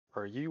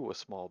Are you a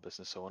small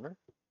business owner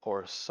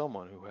or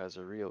someone who has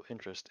a real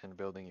interest in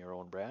building your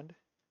own brand?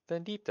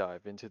 Then deep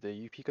dive into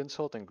the UP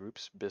Consulting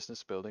Group's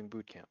Business Building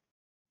Bootcamp,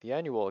 the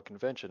annual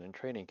convention and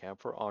training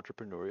camp for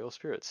entrepreneurial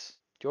spirits.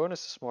 Join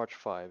us this March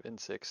 5 and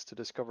 6 to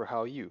discover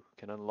how you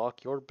can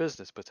unlock your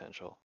business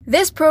potential.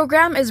 This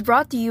program is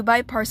brought to you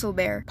by Parcel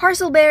Bear.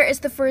 Parcel Bear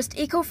is the first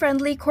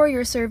eco-friendly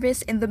courier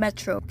service in the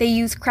metro. They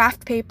use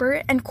craft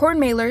paper and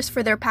corn mailers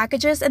for their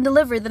packages and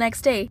deliver the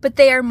next day. But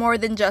they are more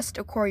than just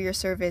a courier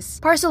service.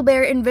 Parcel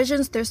Bear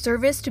envisions their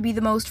service to be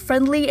the most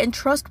friendly and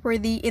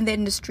trustworthy in the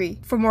industry.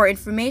 For more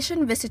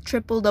information, visit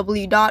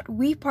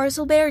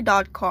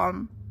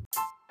www.weparcelbear.com.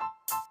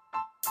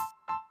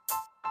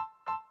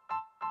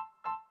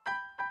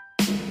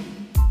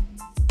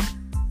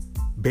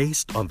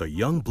 Based on the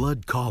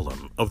Youngblood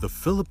column of the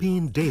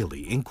Philippine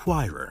Daily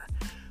Inquirer,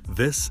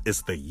 this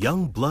is the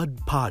Youngblood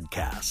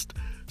Podcast,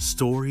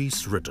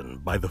 stories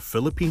written by the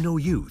Filipino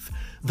youth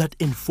that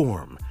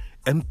inform,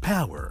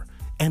 empower,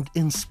 and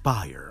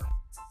inspire.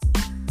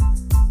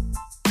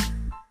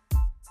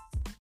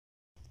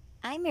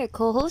 I'm your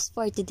co-host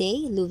for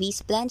today,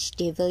 Luis Blanche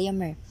de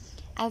Villamer.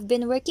 I've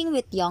been working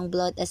with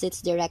Youngblood as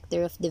its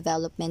Director of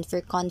Development for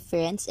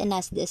Conference and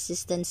as the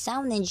Assistant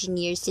Sound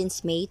Engineer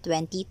since May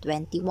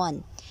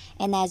 2021.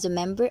 And as a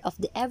member of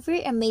the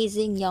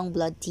ever-amazing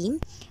Youngblood team,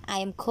 I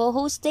am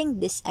co-hosting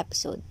this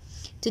episode.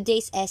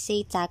 Today's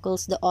essay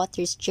tackles the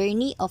author's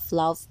journey of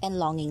love and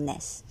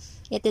longingness.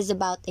 It is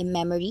about a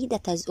memory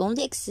that has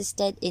only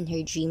existed in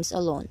her dreams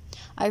alone.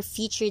 Our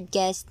featured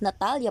guest,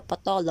 Natalya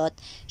Patolot,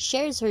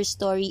 shares her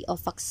story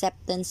of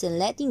acceptance and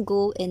letting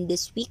go in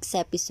this week's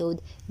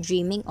episode,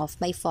 Dreaming of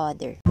My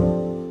Father.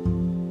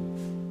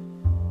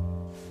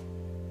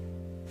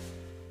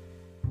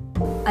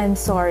 I'm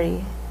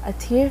sorry. A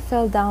tear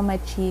fell down my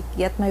cheek,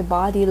 yet my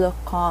body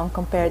looked calm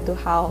compared to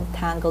how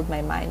tangled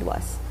my mind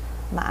was.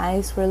 My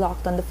eyes were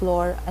locked on the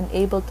floor,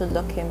 unable to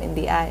look him in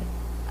the eye.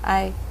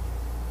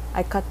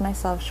 I cut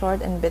myself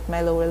short and bit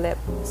my lower lip,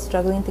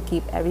 struggling to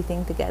keep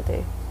everything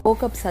together. I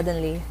woke up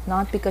suddenly,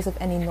 not because of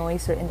any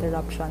noise or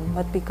interruption,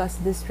 but because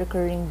this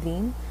recurring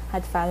dream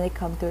had finally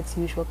come to its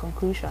usual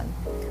conclusion.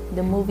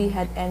 The movie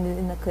had ended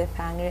in a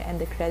cliffhanger and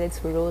the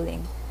credits were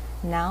rolling.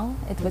 Now,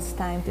 it was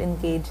time to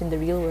engage in the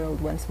real world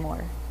once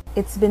more.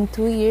 It's been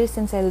 2 years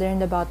since I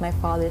learned about my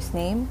father's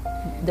name,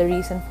 the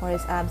reason for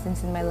his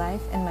absence in my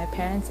life, and my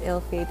parents'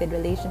 ill-fated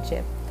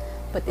relationship.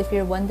 But if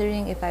you're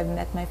wondering if I've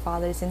met my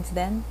father since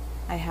then,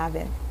 I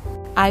haven't.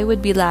 I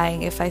would be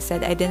lying if I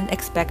said I didn't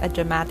expect a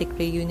dramatic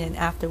reunion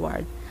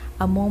afterward,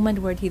 a moment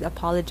where he'd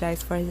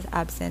apologize for his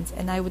absence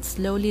and I would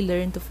slowly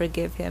learn to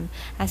forgive him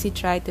as he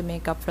tried to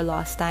make up for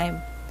lost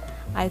time.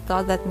 I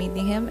thought that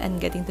meeting him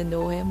and getting to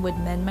know him would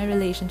mend my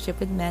relationship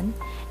with men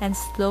and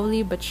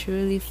slowly but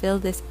surely fill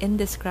this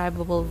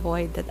indescribable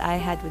void that I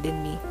had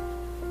within me.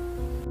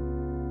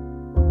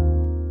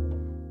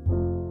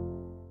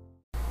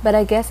 But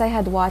I guess I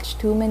had watched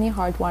too many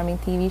heartwarming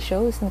TV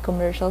shows and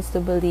commercials to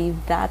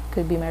believe that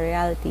could be my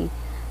reality,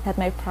 that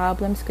my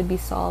problems could be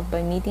solved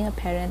by meeting a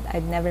parent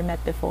I'd never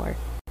met before.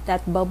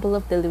 That bubble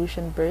of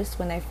delusion burst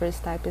when I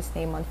first typed his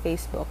name on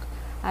Facebook.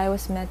 I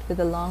was met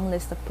with a long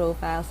list of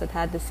profiles that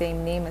had the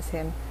same name as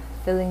him,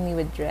 filling me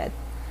with dread.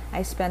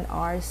 I spent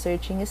hours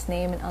searching his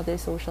name in other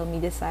social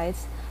media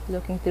sites,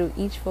 looking through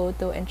each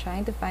photo and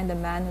trying to find a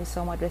man who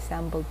somewhat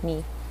resembled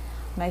me.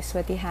 My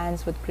sweaty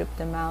hands would grip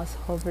the mouse,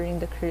 hovering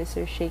the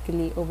cursor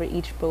shakily over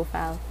each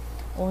profile,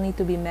 only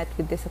to be met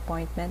with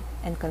disappointment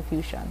and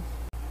confusion.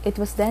 It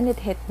was then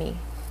it hit me.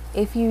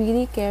 If he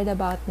really cared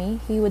about me,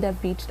 he would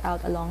have reached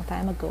out a long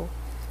time ago.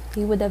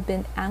 He would have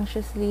been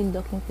anxiously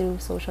looking through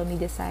social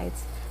media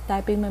sites,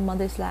 typing my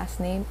mother's last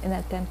name in an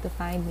attempt to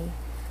find me.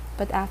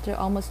 But after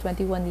almost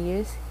 21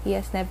 years, he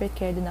has never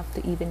cared enough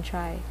to even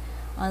try.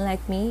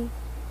 Unlike me,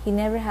 he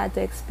never had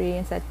to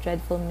experience that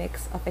dreadful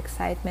mix of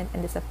excitement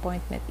and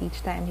disappointment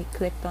each time he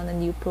clicked on a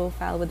new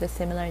profile with a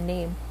similar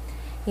name.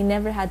 He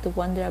never had to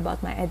wonder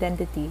about my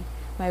identity,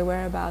 my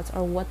whereabouts,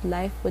 or what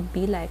life would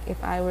be like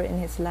if I were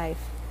in his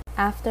life.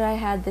 After I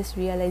had this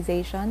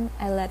realization,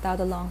 I let out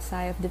a long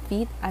sigh of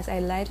defeat as I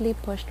lightly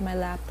pushed my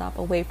laptop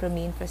away from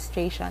me in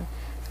frustration,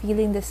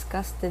 feeling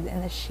disgusted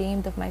and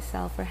ashamed of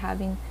myself for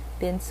having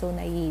been so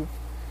naive.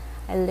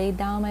 I lay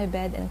down on my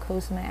bed and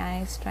closed my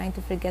eyes, trying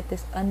to forget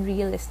this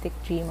unrealistic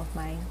dream of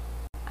mine.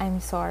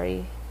 I'm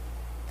sorry.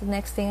 The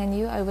next thing I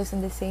knew, I was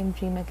in the same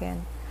dream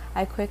again.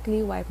 I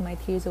quickly wiped my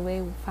tears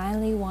away,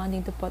 finally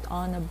wanting to put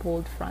on a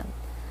bold front.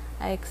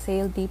 I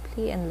exhaled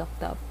deeply and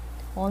looked up,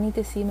 only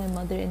to see my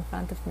mother in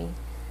front of me.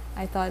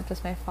 I thought it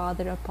was my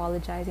father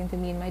apologizing to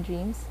me in my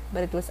dreams,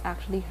 but it was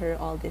actually her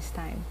all this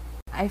time.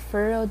 I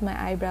furrowed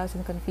my eyebrows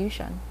in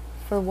confusion.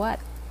 For what?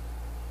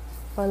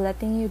 For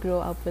letting you grow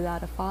up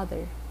without a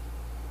father.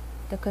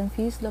 The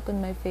confused look on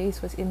my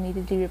face was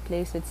immediately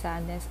replaced with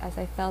sadness as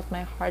I felt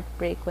my heart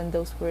break when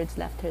those words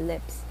left her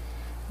lips.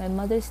 My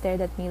mother stared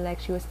at me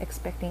like she was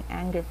expecting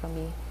anger from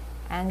me,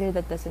 anger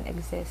that doesn't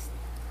exist.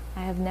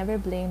 I have never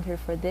blamed her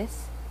for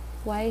this.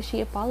 Why is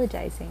she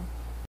apologizing?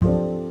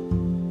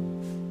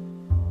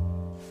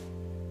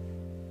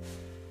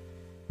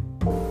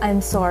 I'm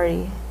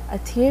sorry. A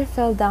tear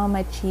fell down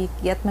my cheek,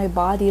 yet my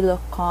body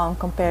looked calm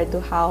compared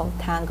to how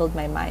tangled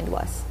my mind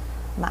was.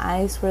 My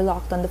eyes were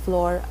locked on the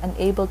floor,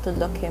 unable to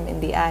look him in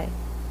the eye.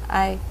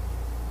 I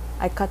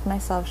I cut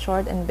myself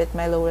short and bit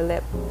my lower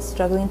lip,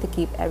 struggling to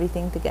keep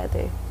everything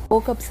together. I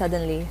woke up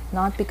suddenly,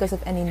 not because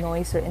of any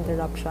noise or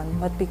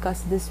interruption, but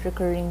because this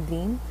recurring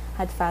dream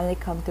had finally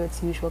come to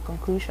its usual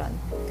conclusion.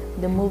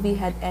 The movie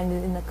had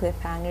ended in a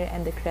cliffhanger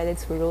and the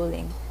credits were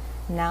rolling.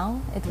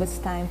 Now, it was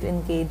time to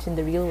engage in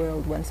the real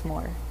world once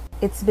more.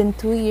 It's been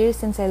 2 years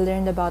since I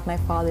learned about my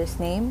father's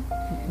name,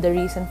 the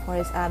reason for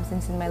his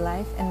absence in my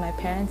life, and my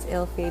parents'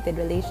 ill-fated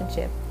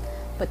relationship.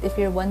 But if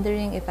you're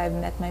wondering if I've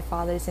met my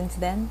father since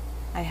then,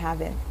 I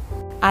haven't.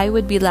 I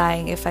would be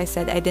lying if I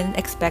said I didn't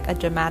expect a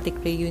dramatic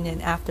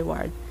reunion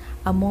afterward,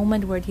 a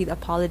moment where he'd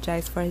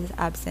apologize for his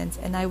absence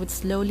and I would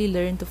slowly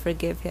learn to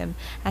forgive him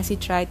as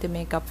he tried to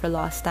make up for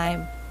lost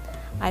time.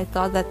 I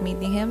thought that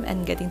meeting him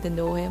and getting to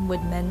know him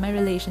would mend my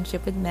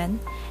relationship with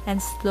men and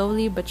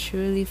slowly but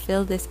surely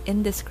fill this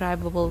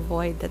indescribable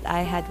void that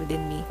I had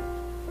within me.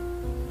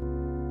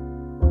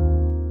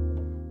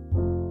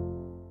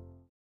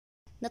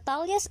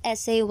 Natalya's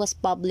essay was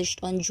published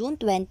on June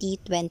 20,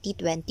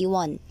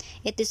 2021.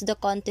 It is the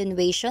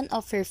continuation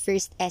of her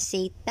first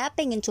essay,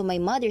 Tapping into My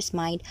Mother's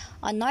Mind,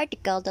 an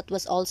article that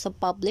was also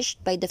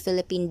published by the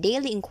Philippine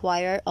Daily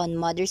Inquirer on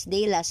Mother's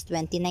Day last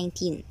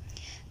 2019.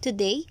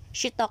 Today,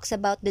 she talks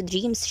about the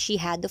dreams she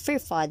had of her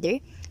father,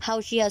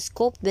 how she has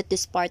coped with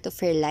this part of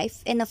her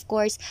life, and of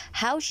course,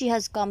 how she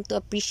has come to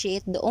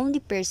appreciate the only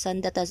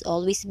person that has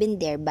always been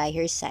there by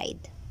her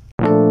side.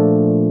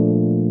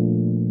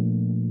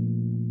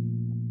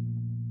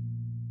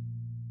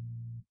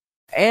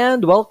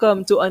 And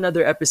welcome to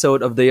another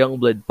episode of the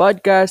Youngblood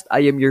Podcast.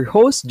 I am your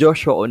host,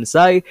 Joshua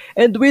Onsai,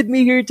 and with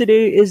me here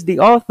today is the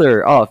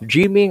author of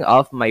Dreaming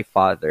of My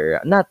Father,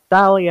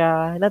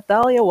 Natalya.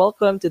 Natalya,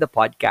 welcome to the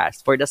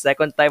podcast for the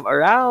second time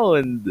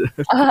around.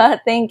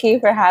 Thank you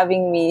for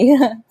having me.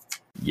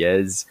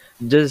 Yes,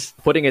 just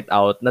putting it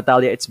out,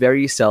 Natalya, it's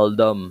very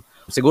seldom.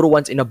 Siguro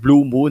once in a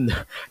blue moon,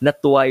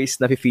 not twice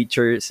na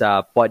feature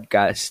sa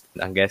podcast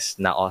ang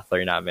guest na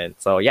author namin.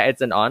 So yeah,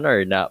 it's an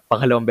honor na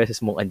pangalawang beses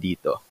mong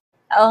andito.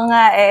 Oo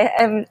nga eh.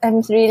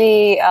 I'm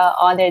really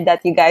honored that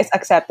you guys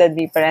accepted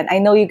me, friend.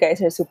 I know you guys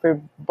are super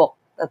booked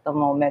at the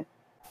moment.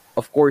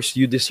 Of course,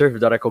 you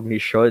deserve the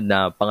recognition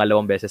na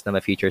pangalawang beses na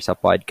ma-feature sa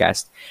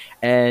podcast.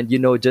 And,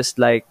 just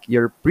like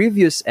your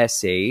previous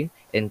essay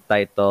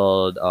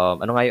entitled,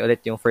 ano nga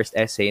ulit yung first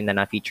essay na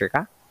na-feature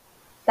ka?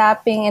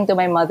 Tapping into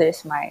my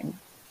mother's mind.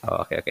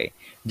 Oh, okay.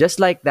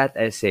 Just like that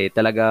essay,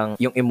 talagang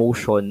yung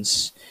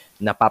emotions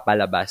na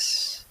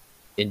papalabas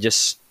in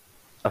just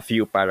a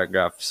few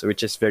paragraphs,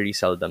 which is very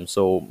seldom.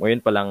 So,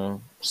 ngayon pa lang,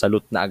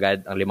 salute na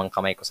agad ang 5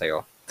 kamay ko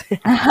sa'yo.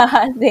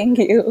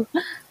 Thank you.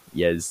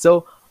 Yes.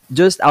 So,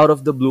 just out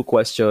of the blue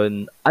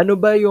question, ano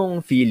ba yung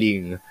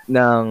feeling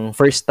ng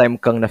first time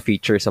kang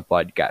na-feature sa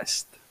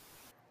podcast?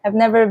 I've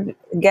never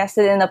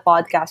guested in a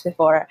podcast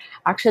before.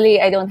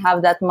 Actually, I don't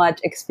have that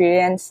much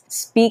experience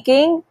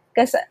speaking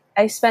because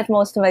I spent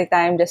most of my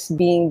time just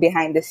being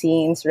behind the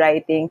scenes,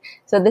 writing.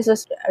 So this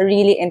was a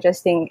really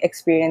interesting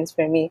experience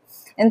for me.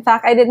 In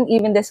fact, I didn't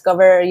even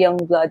discover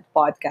Youngblood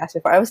podcast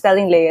before. I was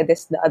telling Leia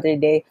this the other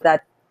day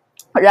that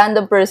a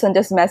random person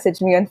just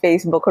messaged me on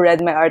Facebook who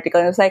read my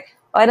article and was like,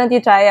 why don't you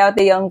try out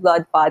the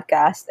Youngblood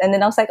podcast? And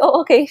then I was like,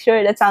 oh, okay,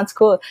 sure, that sounds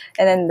cool.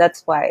 And then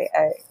that's why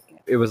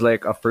it was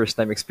like a first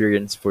time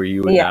experience for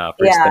you na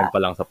first time pa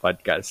lang sa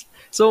podcast.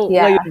 So,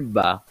 ngayon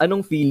ba,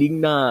 anong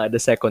feeling na the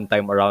second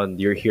time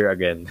around you're here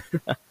again?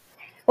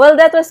 Well,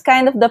 that was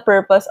kind of the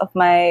purpose of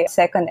my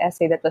second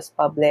essay that was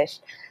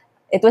published.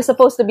 It was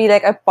supposed to be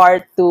like a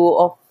part 2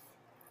 of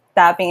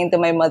tapping into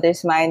my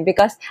mother's mind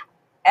because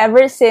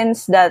ever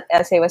since that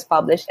essay was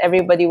published,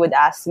 everybody would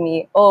ask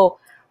me, oh,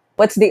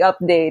 what's the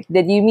update?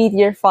 Did you meet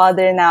your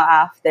father now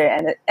after?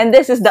 And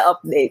this is the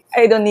update.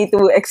 I don't need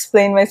to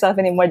explain myself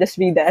anymore. Just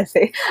read the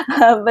essay.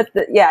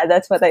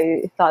 That's what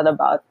I thought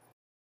about.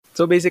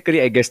 So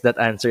basically, I guess that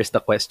answers the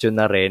question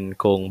na rin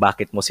kung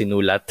bakit mo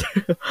sinulat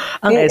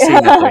ang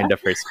essay na to in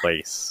the first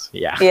place.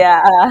 Yeah.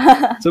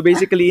 So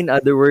basically, in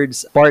other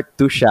words, part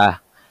 2 siya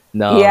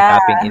na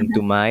tapping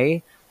into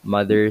my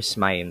mother's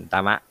mind.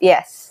 Tama?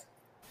 Yes.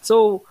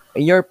 So,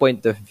 in your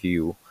point of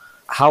view,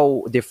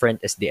 how different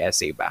is the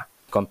essay ba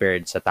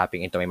compared sa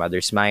tapping into my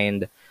mother's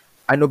mind?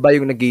 Ano ba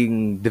yung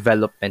naging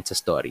development sa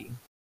story?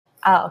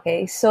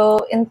 Okay.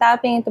 So, in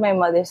tapping into my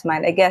mother's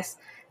mind, I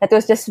guess that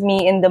was just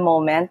me in the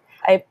moment.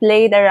 I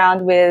played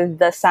around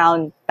with the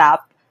sound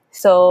tap.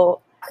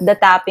 So, the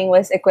tapping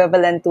was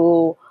equivalent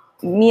to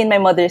me and my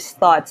mother's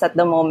thoughts at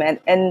the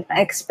moment. And I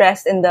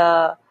expressed in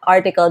the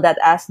article that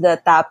as the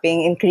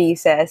tapping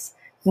increases,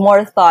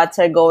 more thoughts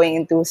are going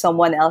into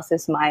someone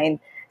else's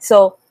mind.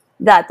 So,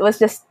 that was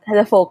just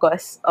the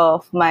focus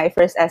of my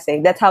first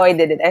essay. That's how I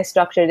did it. I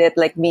structured it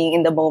like being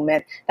in the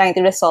moment, trying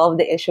to resolve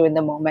the issue in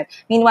the moment.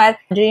 Meanwhile,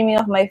 Dreaming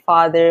of My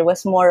Father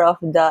was more of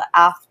the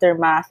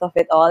aftermath of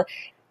it all.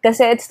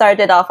 Kasi it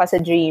started off as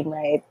a dream,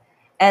 right?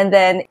 And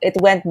then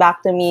it went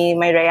back to me,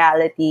 my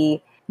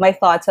reality. my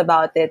thoughts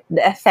about it,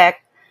 the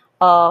effect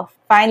of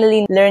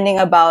finally learning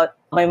about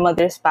my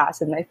mother's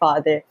past and my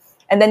father.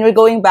 And then we're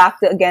going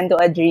back again to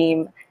a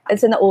dream.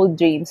 It's an old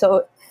dream.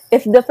 So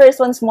if the first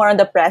one's more on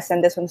the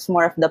present, this one's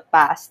more of the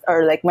past,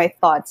 or like my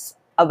thoughts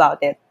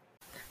about it.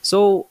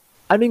 So,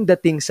 ano yung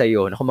dating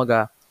sa'yo? Na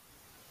kumaga,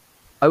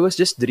 I was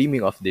just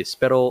dreaming of this,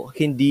 pero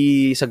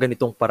hindi sa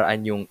ganitong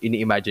paraan yung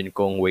ini-imagine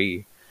kong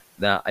way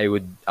na I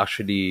would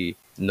actually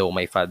know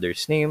my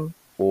father's name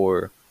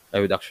or I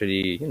would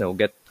actually,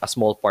 get a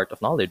small part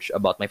of knowledge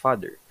about my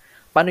father.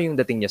 Paano yung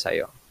dating niya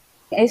sa'yo?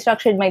 I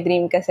structured my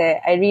dream kasi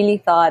I really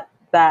thought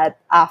that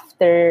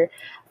after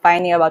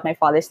finding about my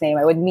father's name,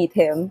 I would meet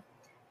him,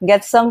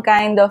 get some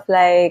kind of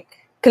like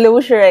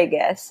closure, I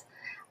guess,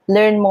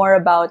 learn more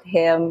about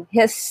him,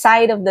 his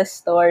side of the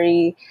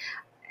story,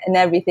 and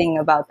everything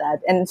about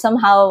that, and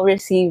somehow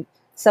receive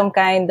some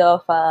kind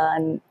of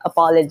an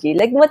apology,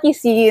 like what you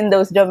see in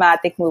those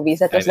dramatic movies.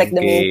 That was like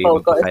the main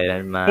focus.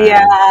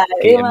 Yeah,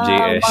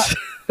 KMJS.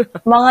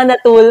 Mga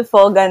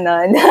natulfo,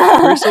 ganon.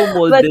 We're so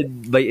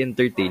molded by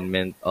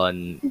entertainment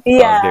on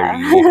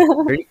very,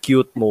 very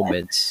cute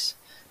moments.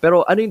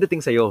 Pero ano yung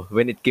dating sa'yo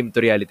when it came to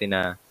reality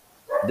na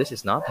this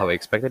is not how I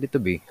expected it to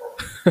be?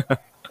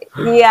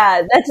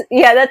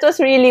 That was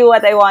really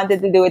what I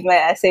wanted to do with my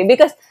essay,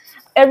 because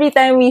every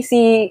time we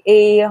see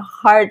a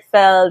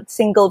heartfelt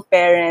single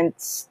parent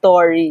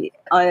story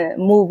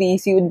on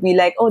movies, you would be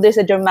like, oh, there's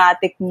a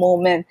dramatic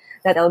moment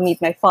that I'll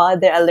meet my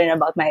father, I'll learn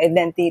about my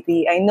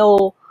identity, I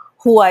know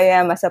who I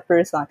am as a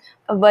person.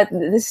 But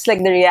this is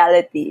like the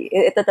reality.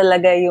 Ito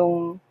talaga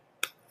yung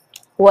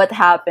what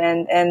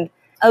happened. And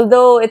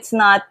although it's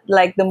not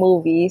like the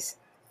movies,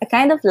 I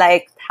kind of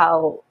liked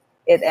how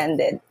it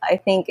ended. I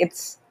think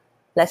it's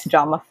less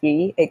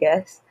drama-free, I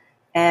guess.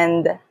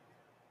 And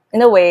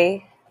in a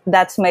way,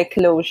 that's my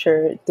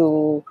closure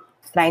to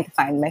trying to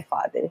find my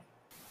father.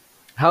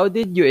 How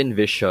did you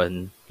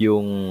envision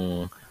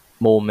yung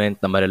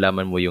moment na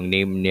malalaman mo yung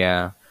name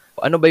niya?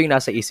 Ano ba yung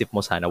nasa isip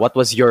mo sana? What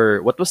was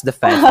the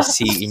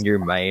fantasy in your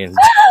mind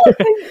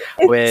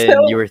when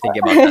you were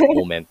thinking about that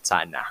moment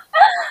sana?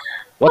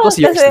 What was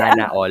your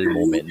sana all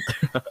moment?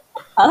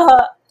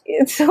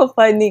 It's so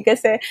funny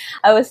kasi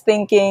I was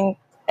thinking,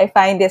 I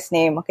find this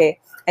name, okay,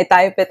 I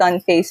type it on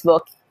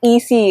Facebook,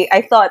 easy.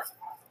 I thought,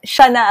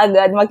 siya na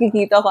agad,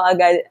 makikita ko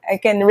agad. I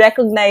can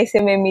recognize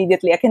him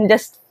immediately. I can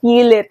just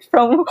feel it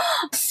from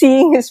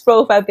seeing his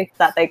profile pic.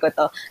 Tatay ko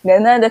to.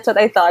 Ganun, that's what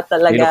I thought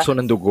talaga. Nilukso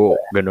ng dugo,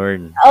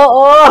 ganun.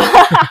 Oo.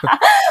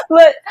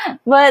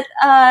 but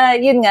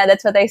yun nga,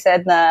 that's what I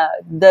said na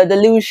the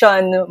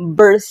delusion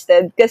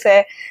bursted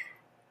kasi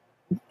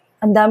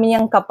ang dami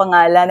niyang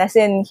kapangalan. As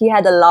in, he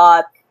had a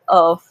lot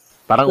of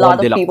parang Juan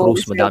de la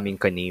Cruz, madaming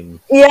ka-name.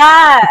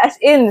 Yeah, as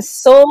in,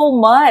 so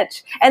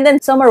much. And then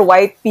some are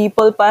white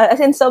people pa.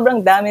 As in, sobrang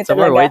dami talaga.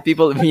 Some are white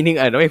people,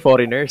 meaning may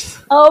foreigners.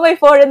 Oh, may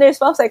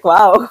foreigners pa. I was like,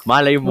 wow.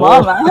 Malay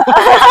mo. Mama.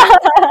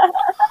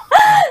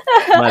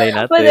 Malay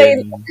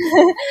natin.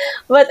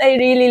 But I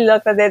really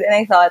looked at it and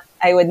I thought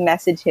I would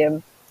message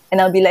him.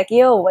 And I'll be like,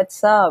 yo,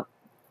 what's up?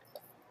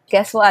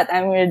 Guess what?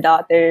 I'm your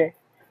daughter.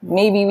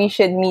 Maybe we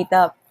should meet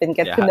up and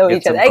get to know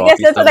each other. I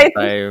guess that's what that's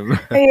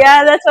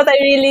what I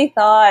really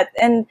thought.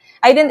 And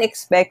I didn't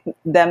expect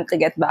them to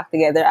get back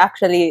together.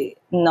 Actually,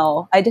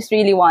 no. I just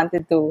really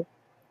wanted to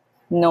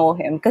know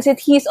him. Because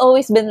he's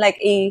always been like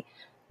a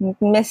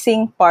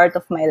missing part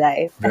of my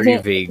life. Very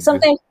vague.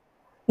 Sometimes,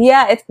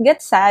 it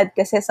gets sad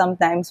kasi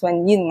sometimes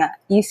when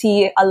you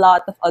see a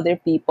lot of other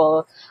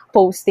people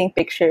posting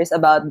pictures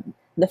about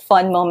the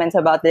fun moments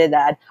about their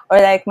dad, or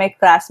like my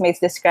classmates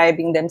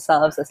describing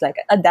themselves as like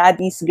a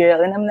daddy's girl,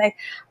 and I'm like,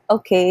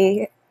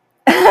 okay,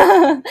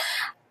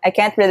 I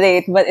can't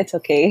relate, but it's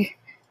okay.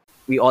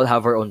 We all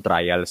have our own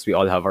trials, we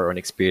all have our own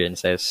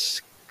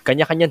experiences.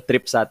 Kanya-kanyang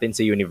trip sa atin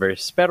sa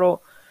universe,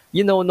 pero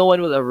no one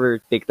will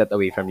ever take that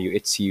away from you.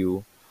 It's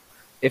you.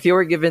 If you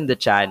were given the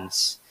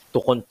chance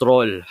to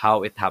control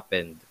how it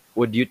happened,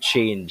 would you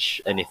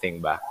change anything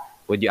ba?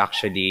 Would you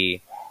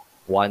actually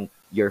want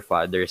your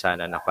father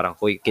sana na parang,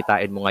 hoy,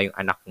 kitain mo nga yung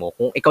anak mo.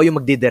 Kung ikaw yung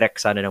magdidirect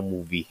sana ng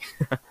movie.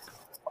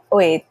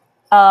 Wait,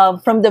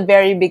 from the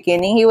very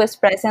beginning, he was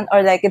present,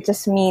 or like it's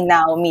just me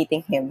now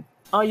meeting him?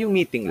 Yung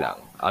meeting lang.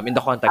 In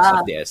the context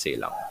of the essay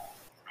lang.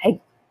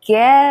 I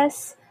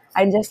guess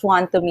I just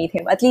want to meet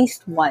him at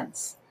least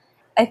once.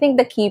 I think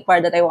the key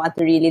part that I want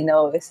to really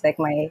know is like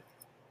my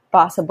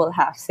possible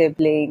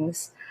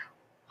half-siblings,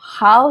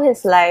 how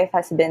his life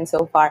has been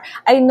so far.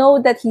 I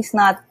know that he's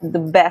not the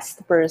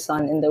best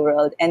person in the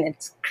world, and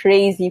it's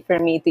crazy for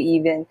me to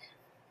even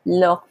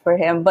look for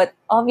him. But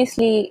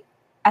obviously,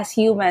 as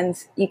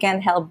humans, you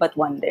can't help but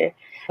wonder.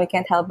 You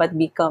can't help but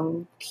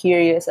become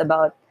curious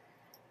about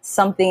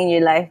something in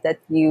your life that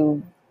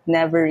you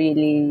never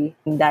really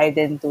dived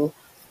into.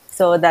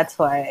 So that's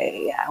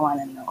why I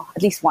want to know,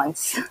 at least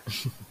once.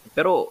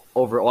 Pero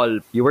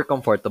overall, you were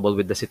comfortable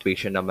with the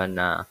situation naman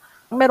na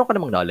meron ka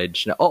namang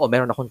knowledge na,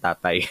 meron akong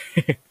tatay.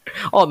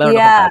 Meron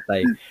akong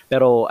tatay.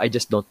 Pero I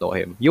just don't know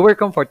him. You were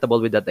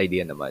comfortable with that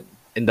idea naman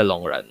in the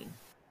long run.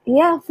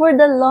 Yeah, for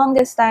the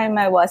longest time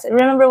I was.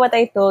 Remember what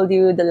I told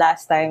you the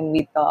last time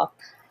we talked?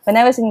 When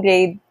I was in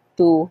grade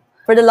 2,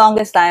 for the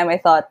longest time I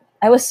thought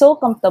I was so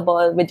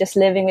comfortable with just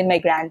living with my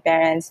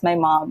grandparents, my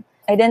mom.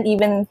 I didn't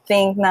even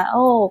think na,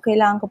 oh,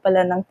 kailangan ko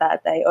pala ng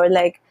tatay. Or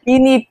like, you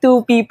need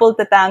two people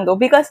to tango.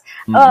 Because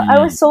I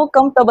was Mm-mm. so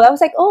comfortable. I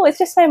was like, oh, it's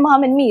just my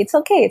mom and me. It's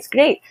okay. It's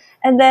great.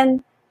 And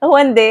then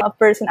one day, a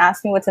person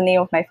asked me what's the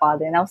name of my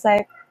father. And I was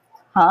like,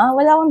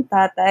 wala akong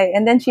tatay.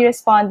 And then she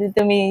responded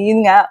to me,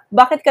 yun nga,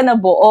 bakit ka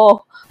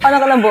nabuo? Paano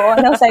ka nabuo?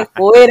 And I was like,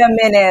 wait a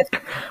minute.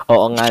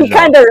 Oo nga, She no?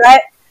 kinda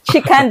right. She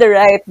kinda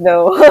right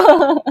though.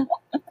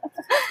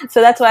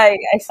 So that's why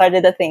I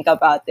started to think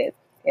about it.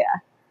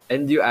 Yeah.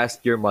 And you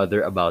asked your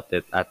mother about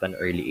it at an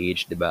early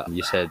age, di ba?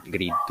 You said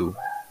grade 2.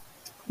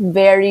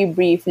 Very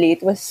briefly.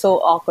 It was so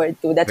awkward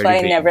too. That's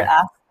Very why I never vague.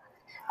 asked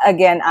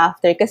again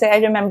after. Kasi I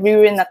remember we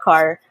were in a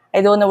car.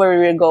 I don't know where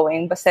we were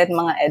going. Basta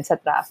mga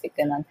EDSA traffic.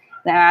 Ganun.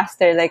 And I asked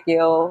her like,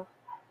 yo,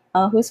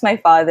 who's my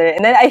father?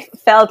 And then I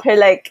felt her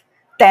like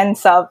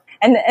tense up.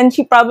 And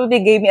she probably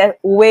gave me a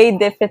way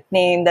different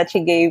name that she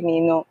gave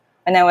me no,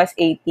 when I was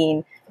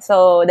 18.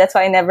 So that's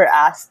why I never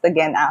asked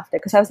again after.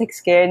 Because I was like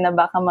scared na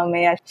baka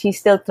mamaya she's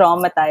still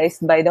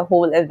traumatized by the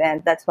whole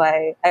event. That's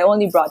why I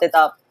only brought it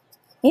up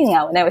yun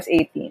nga, when I was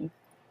 18.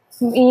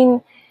 I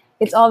mean,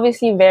 it's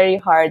obviously very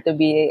hard to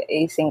be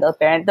a single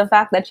parent. The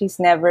fact that she's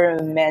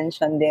never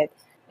mentioned it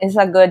is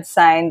a good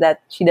sign that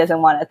she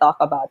doesn't want to talk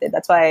about it.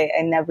 That's why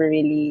I never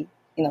really,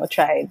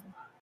 tried.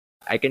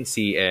 I can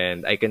see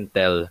and I can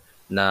tell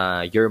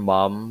na your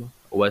mom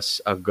was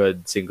a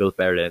good single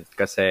parent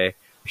kasi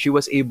she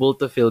was able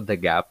to fill the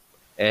gap,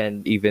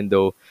 and even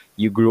though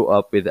you grew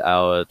up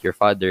without your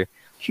father,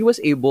 she was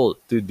able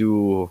to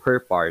do her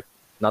part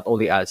not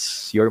only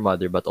as your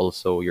mother but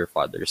also your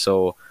father.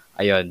 So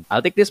ayun,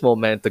 I'll take this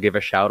moment to give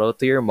a shout out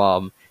to your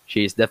mom.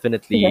 She's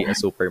definitely a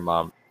super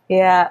mom.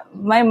 Yeah,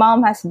 my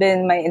mom has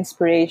been my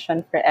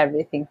inspiration for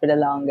everything for the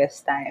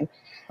longest time.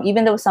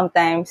 Even though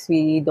sometimes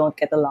we don't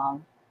get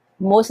along,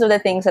 most of the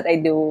things that I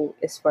do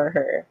is for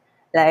her.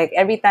 Like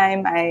every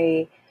time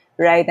I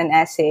write an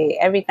essay,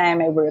 every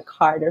time I work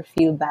hard or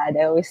feel bad,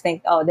 I always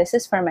think, oh, this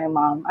is for my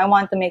mom. I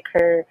want to make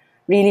her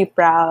really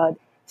proud.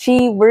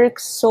 She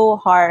works so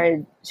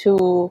hard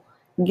to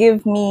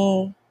give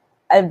me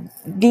a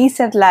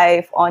decent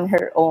life on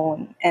her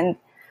own. And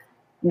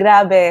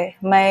grabe,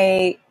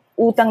 my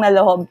utang na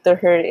loob to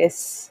her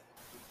is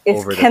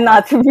Over the top.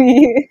 cannot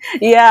be.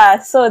 Yeah,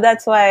 so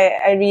that's why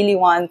I really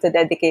want to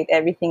dedicate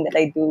everything that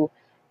I do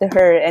to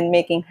her and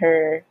making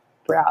her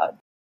proud.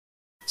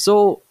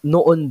 So,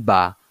 noon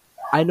ba,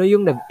 ano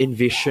yung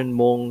nag-envision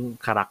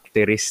mong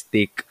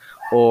characteristic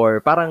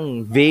or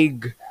parang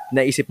vague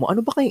na isip mo,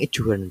 ano ba kayang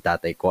itsura ng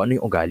tatay ko? Ano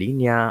yung ugali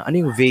niya? Ano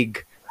yung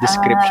vague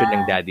description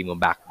ng Ah, daddy mo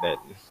back then?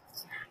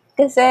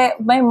 kasi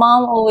my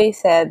mom always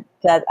said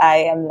that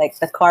I am like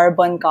the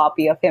carbon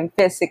copy of him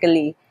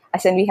physically,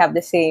 as in we have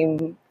the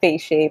same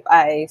face shape,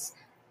 eyes,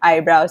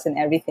 eyebrows, and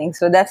everything.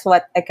 So that's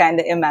what I kind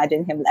of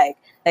imagine him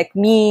like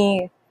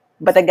me,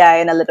 but a guy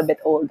and a little bit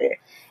older.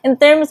 In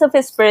terms of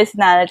his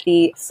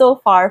personality, so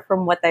far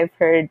from what I've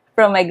heard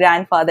from my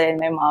grandfather and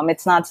my mom,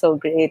 it's not so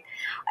great.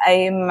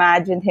 I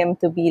imagined him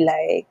to be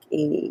like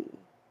a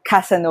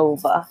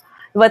Casanova,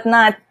 but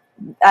not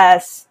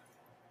as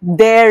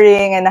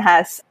daring and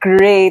as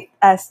great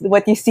as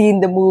what you see in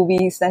the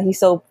movies, and he's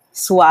so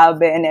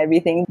suave and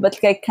everything, but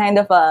like kind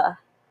of a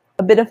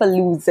bit of a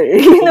loser.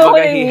 You know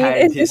what Kumbaga, I he mean?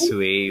 had his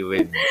way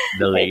with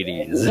the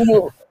ladies.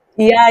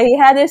 Yeah, he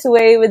had his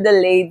way with the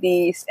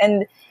ladies,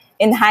 and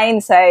in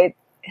hindsight,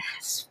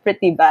 it's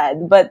pretty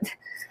bad. But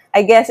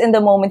I guess in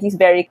the moment, he's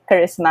very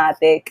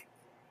charismatic.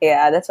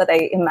 Yeah, that's what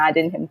I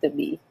imagine him to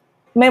be.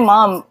 My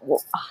mom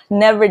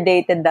never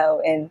dated daw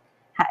in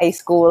high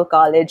school,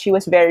 college. She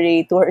was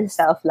very to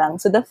herself lang.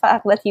 So the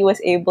fact that he was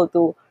able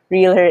to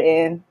reel her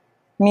in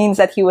means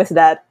that he was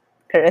that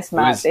He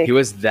charismatic.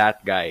 was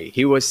that guy.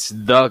 He was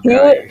the He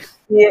was,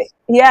 guy.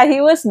 yeah,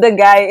 he was the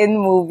guy in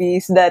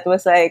movies that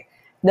was like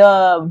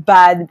the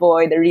bad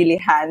boy, the really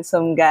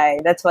handsome guy.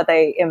 That's what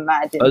I Oh,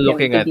 imagined him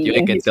looking to at you, be I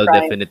in can his tell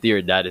prime. definitely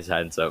your dad is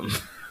handsome.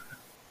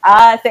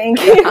 Thank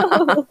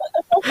you.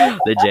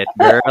 Legit,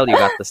 girl, you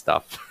got the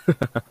stuff.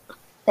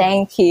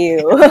 Thank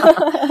you.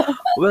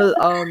 Well,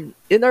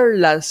 in our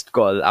last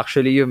call,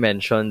 actually, you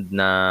mentioned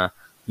na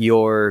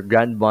your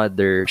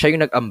grandmother, siya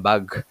yung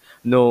nag-ambag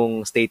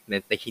nung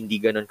statement na hindi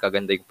ganun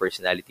kaganda yung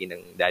personality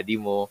ng daddy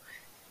mo,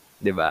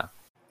 di ba?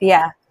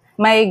 Yeah,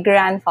 my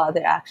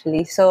grandfather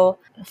actually.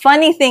 So,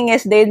 funny thing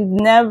is they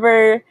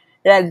never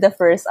read the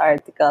first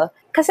article.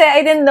 Kasi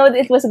I didn't know that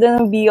it was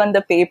gonna be on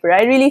the paper.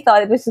 I really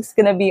thought it was just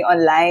gonna be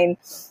online.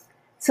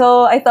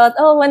 So I thought,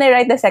 oh, when I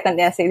write the second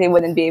essay, they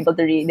wouldn't be able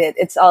to read it.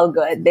 It's all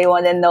good. They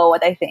want to know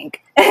what I think.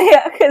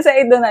 Yeah, because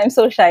I don't know, I'm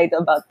so shy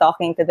about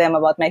talking to them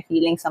about my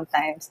feelings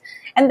sometimes.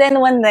 And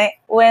then one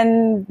night,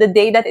 when the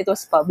day that it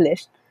was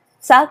published,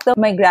 sakto,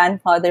 my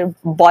grandfather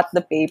bought the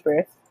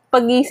paper.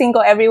 pagising ko,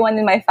 everyone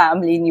in my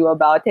family knew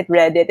about it,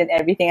 read it and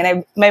everything.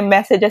 And my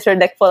messages were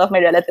like full of my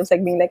relatives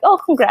like being like, oh,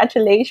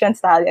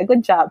 congratulations, Talia,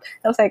 good job.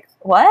 And I was like,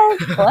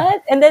 what?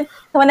 What? And then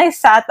when I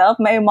sat up,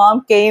 my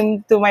mom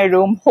came to my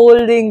room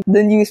holding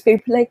the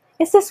newspaper like,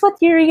 is this what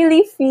you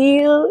really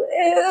feel?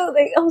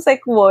 Like, I was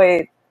like,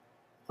 what?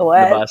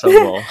 Nabasa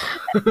mo.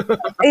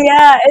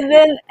 Yeah, and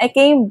then I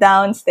came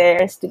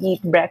downstairs to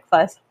eat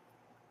breakfast.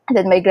 And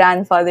then my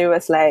grandfather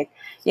was like,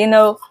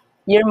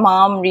 your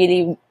mom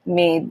really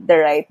made the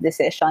right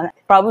decision.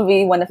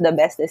 Probably one of the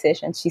best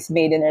decisions she's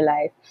made in her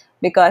life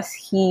because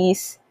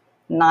he's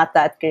not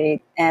that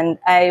great. And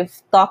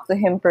I've talked to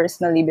him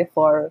personally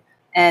before,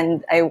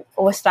 and I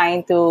was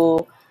trying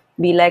to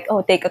be like,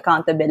 oh, take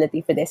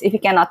accountability for this. If you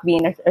cannot be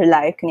in her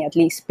life, can you at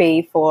least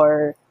pay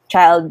for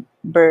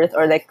childbirth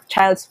or like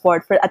child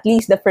support for at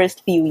least the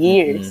first few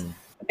years?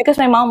 Because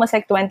my mom was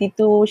like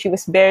 22, she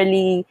was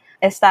barely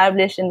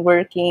established and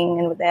working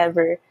and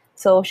whatever.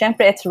 So,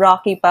 syempre, it's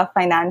rocky pa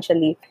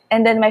financially.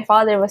 And then my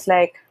father was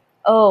like,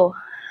 oh,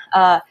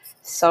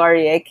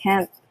 sorry, I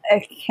can't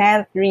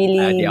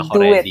really Di ako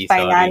do ready, it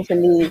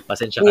financially. sorry.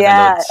 Pasensya ka na,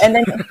 Yeah, Lods. and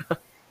then,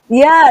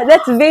 yeah,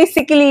 that's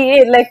basically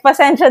it. Like,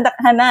 pasensya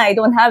ka na, I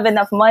don't have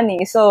enough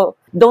money, so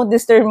don't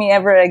disturb me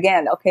ever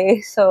again, okay?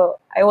 So,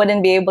 I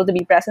wouldn't be able to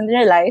be present in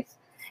her life,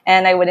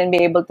 and I wouldn't be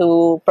able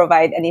to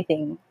provide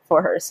anything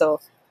for her, so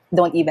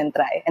don't even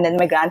try. And then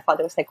my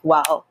grandfather was like,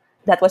 wow,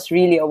 that was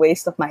really a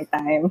waste of my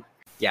time.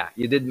 Yeah,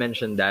 you did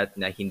mention that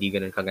na hindi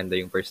ganun kaganda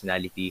yung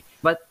personality.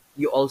 But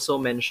you also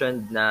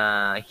mentioned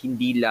na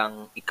hindi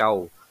lang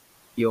ikaw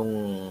yung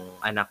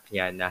anak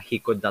niya na he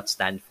could not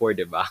stand for,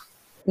 di ba?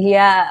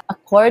 Yeah,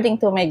 according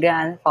to my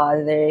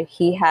grandfather,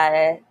 he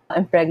had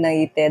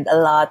impregnated a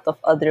lot of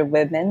other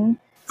women.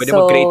 Pwede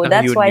So mag-create ng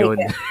that's why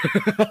union.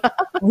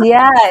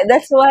 yeah,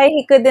 that's why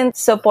he couldn't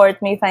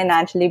support me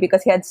financially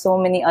because he had so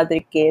many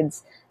other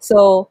kids.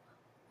 So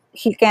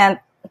he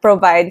can't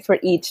provide for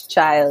each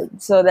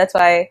child. So that's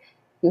why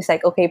he was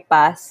like, okay,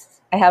 pass.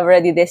 I have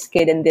already this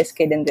kid and this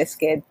kid and this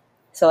kid.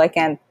 So I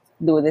can't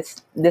do this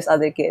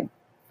other kid.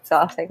 So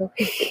I was like,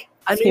 okay.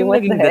 Ano See, yung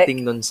what the naging heck?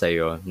 dating nun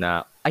sa'yo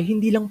na, ay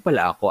hindi lang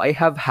pala ako, I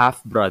have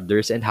half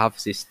brothers and half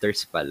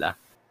sisters pala.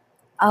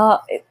 I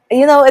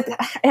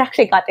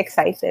actually got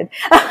excited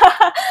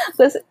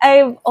because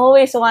I've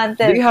always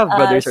wanted. Do you have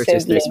brothers or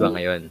sibling. sisters ba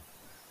ngayon?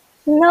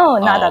 No,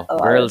 not at all.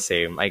 Girl,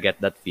 same. I get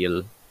that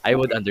feel. I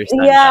would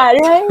understand Yeah, that.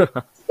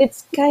 right.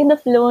 It's kind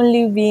of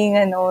lonely being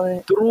an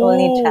only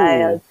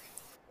child,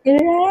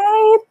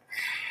 right?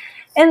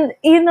 And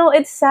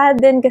it's sad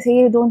then because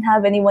you don't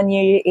have anyone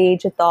near your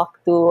age to talk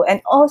to,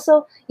 and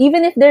also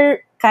even if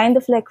they're kind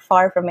of like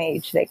far from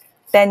age, like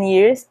 10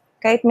 years,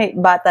 kahit may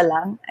bata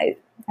lang, I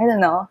don't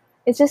know.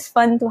 It's just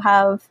fun to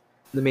have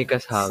May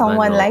kasama,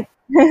 someone no? like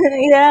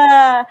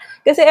yeah.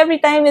 Because every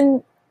time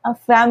in a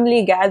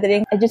family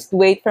gathering, I just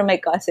wait for my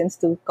cousins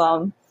to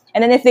come.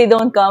 And then if they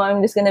don't come,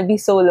 I'm just gonna be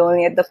so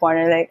lonely at the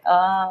corner, like,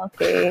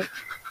 okay.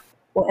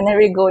 When are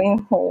we going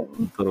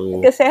home? True.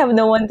 Because I have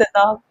no one to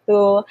talk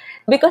to.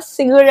 Because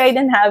siguro I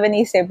didn't have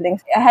any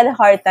siblings. I had a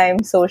hard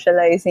time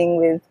socializing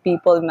with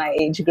people my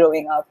age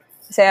growing up.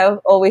 So I've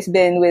always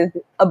been with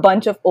a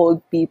bunch of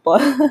old people.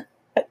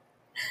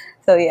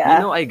 So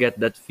yeah. I get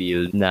that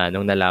feel na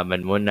nung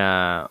nalaman mo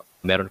na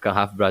meron kang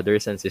half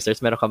brothers and sisters,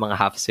 meron kang mga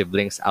half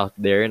siblings out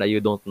there na you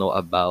don't know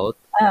about.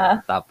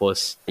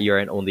 Tapos, you're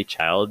an only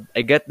child.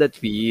 I get that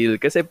feel.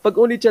 Kasi pag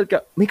only child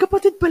ka, may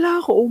kapatid pala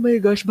ako. Oh my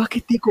gosh,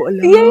 bakit di ko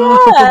alam?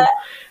 Yeah!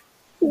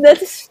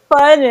 That's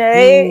fun,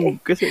 right?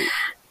 Kasi,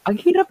 ang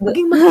hirap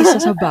maging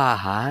mag-isa sa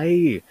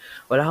bahay.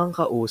 Wala kang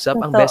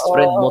kausap. Ang best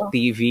friend mo,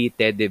 TV,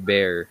 teddy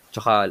bear,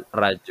 tsaka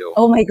radyo.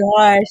 Oh my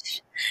gosh.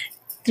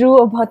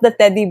 True about the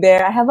teddy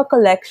bear. I have a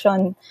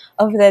collection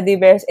of teddy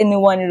bears in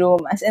one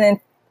room. As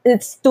in,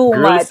 it's too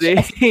much.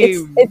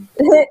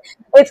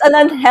 It's an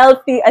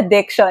unhealthy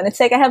addiction. It's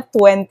like I have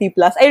 20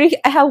 plus. I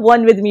have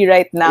one with me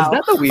right now. Is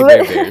that a We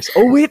Bear Bears?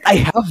 Oh wait,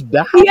 I have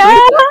that. Yeah.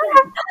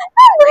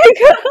 Oh my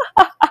God.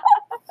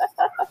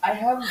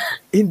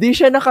 Hindi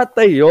siya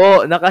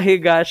nakatayo.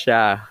 Nakahiga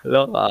siya.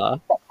 Loka.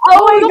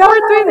 Oh my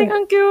God. Twinning,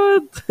 ang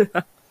cute.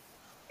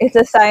 It's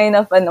a sign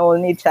of an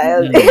only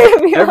child.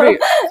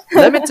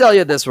 Let me tell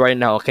you this right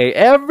now, okay?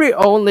 Every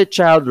only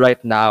child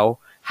right now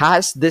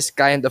has this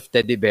kind of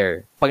teddy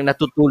bear. Pag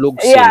natutulog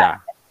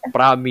sila.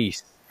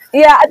 Promise.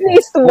 Yeah, at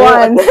least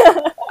one.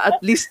 At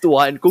least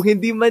one. Kung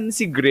hindi man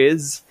si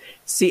Grizz,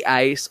 si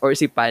Ice, or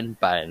si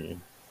Panpan.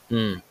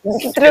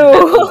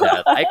 True.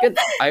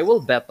 I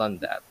will bet on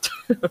that.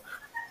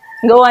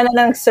 Gawa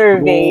na ng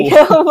survey.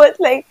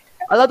 But like,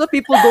 a lot of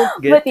people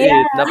don't get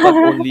yeah. it na pag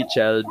only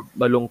child,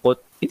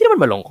 malungkot. Hindi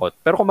naman malungkot.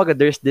 Pero kumaga,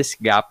 there's this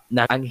gap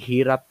na ang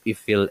hirap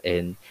i-fill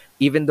in.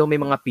 Even though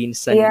may mga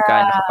pinsan ka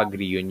na kapag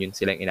reunion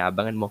silang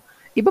inaabangan mo,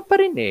 iba pa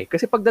rin eh.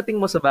 Kasi pagdating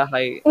mo sa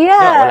bahay,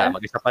 wala,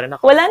 mag-isa pa rin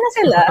ako. Wala na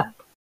sila.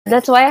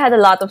 That's why I had a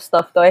lot of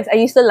stuffed toys. I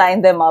used to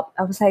line them up.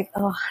 I was like,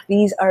 oh,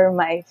 these are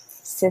my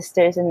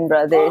sisters and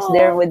brothers.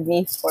 They're with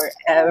me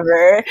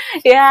forever.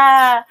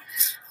 Yeah.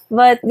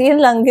 But yun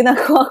lang,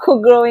 ginagawa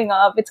ko growing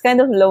up. It's kind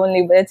of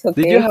lonely, but it's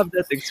okay. Did you have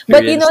that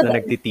But you experience know, na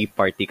nagti-tea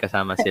party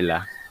kasama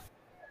sila?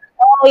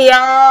 oh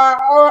yeah,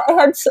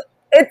 it's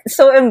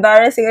so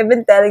embarrassing. I've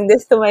been telling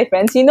this to my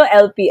friends. You know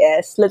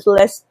LPS,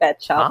 Littlest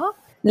Pet Shop? Huh?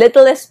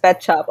 Littlest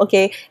Pet Shop,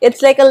 okay?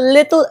 It's like a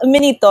little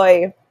mini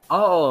toy.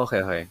 Oh,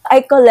 okay.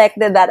 I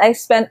collected that. I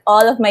spent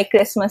all of my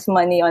Christmas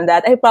money on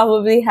that. I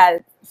probably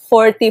had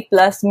 40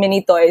 plus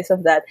mini toys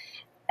of that.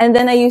 And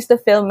then I used to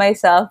film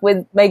myself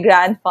with my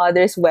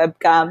grandfather's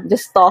webcam,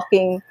 just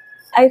talking.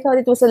 I thought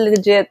it was a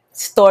legit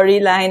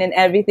storyline and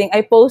everything. I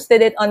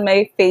posted it on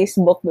my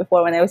Facebook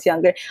before when I was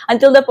younger,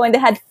 until the point I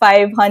had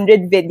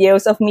 500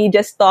 videos of me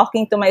just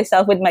talking to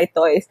myself with my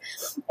toys.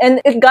 And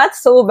it got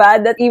so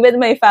bad that even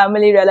my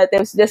family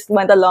relatives just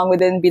went along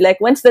with it and be like,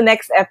 when's the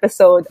next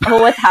episode?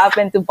 Oh, what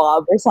happened to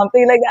Bob? Or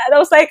something like that. I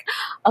was like,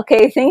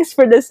 okay, thanks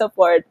for the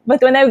support.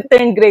 But when I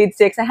turned grade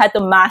 6, I had to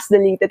mass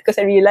delete it because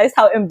I realized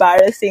how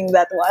embarrassing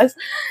that was.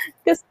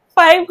 Because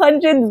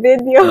 500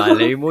 videos.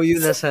 Malay mo yun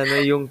na sana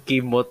yung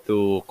key mo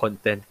to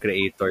content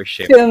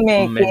creatorship.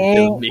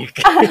 Filmmaking.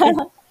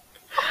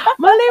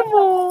 Malay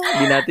mo.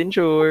 Hindi natin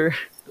sure.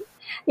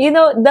 You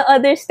know, the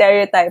other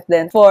stereotype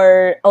then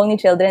for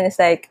only children is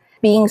like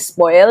being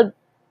spoiled.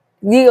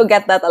 You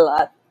get that a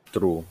lot.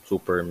 True.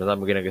 Super.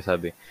 Marami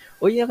ginagasabi.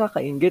 Uy,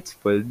 nakakaingit.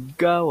 Spoiled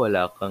ka.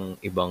 Wala kang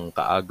ibang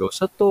kaagaw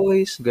sa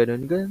toys.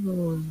 Ganon.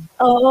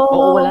 Oh.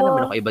 Oo, wala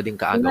naman ako iba ding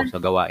kaagaw sa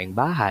gawaing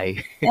bahay.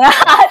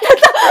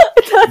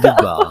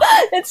 Diba?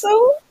 It's so,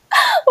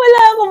 wala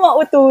akong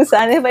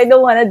mautusan. If I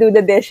don't wanna do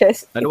the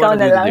dishes, ikaw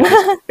na lang.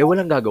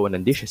 Walang gagawa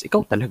ng dishes.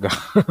 Ikaw talaga.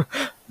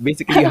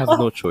 Basically, you have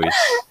no choice.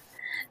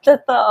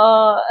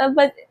 Totoo.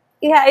 But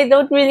yeah, I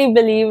don't really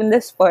believe in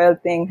the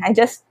spoiled thing. I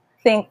just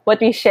think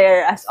what we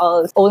share as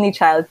all only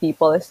child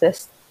people is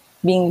just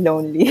being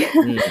lonely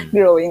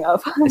growing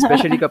up.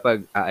 Especially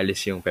kapag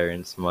aalis yung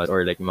parents mo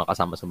or like mga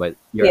kasama sa bahay.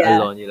 You're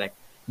alone. You're like,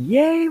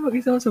 yay!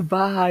 Mag-isa sa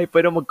bahay.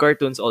 Pwede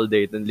mag-cartoons all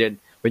day. And then,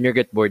 when you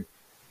get bored,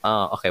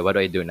 okay, what do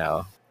I do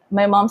now?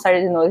 My mom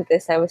started to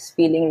notice I was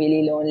feeling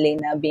really lonely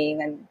na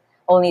being an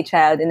only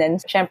child. And then,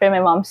 syempre,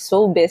 my mom's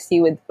so busy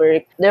with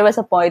work. There was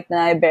a point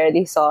na I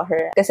barely saw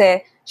her.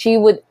 Kasi she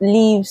would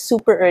leave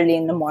super early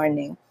in the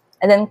morning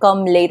and then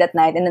come late at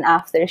night. And then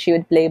after, she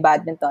would play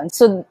badminton.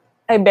 So,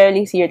 I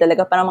barely see her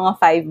talaga. Parang mga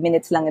 5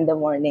 minutes lang in the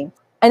morning.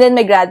 And then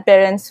my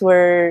grandparents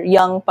were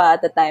young pa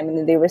at the time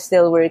and they were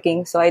still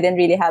working. So, I didn't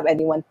really have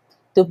anyone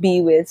to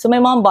be with. So my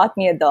mom bought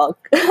me a dog.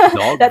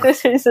 Dog? That was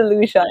her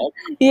solution.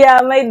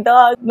 Yeah, my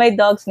dog. My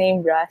dog's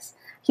named Brass.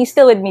 He's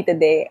still with me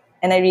today.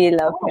 And I really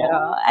love him.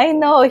 I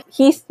know.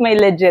 He's my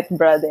legit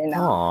brother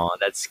now. Oh,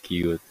 that's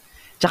cute.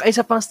 Tsaka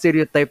isa pang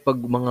stereotype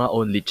pag mga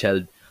only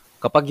child.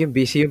 Kapag yung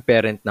busy yung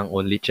parent ng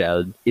only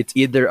child, it's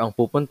either ang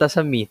pupunta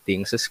sa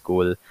meeting sa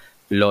school,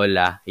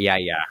 lola,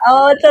 yaya.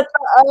 Oh,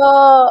 totoo.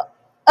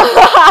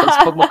 Tapos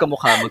pag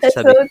magkamukha,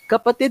 magsasabi,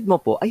 kapatid mo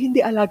po, ay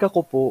hindi alaga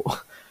ko po.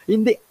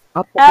 Hindi,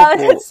 apo ko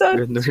po. That's so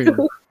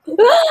true.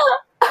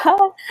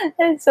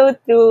 That's so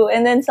true.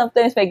 And then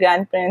sometimes my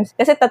grandparents,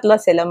 kasi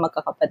tatlo sila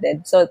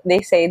magkakapatid. So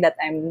they say that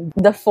I'm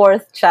the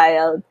fourth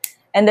child.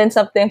 And then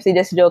sometimes they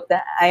just joke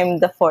that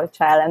I'm the fourth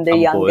child. I'm the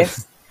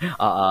youngest.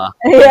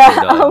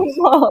 Yeah.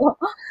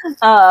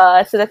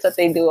 So that's what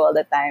they do all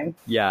the time.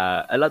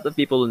 Yeah, a lot of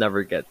people will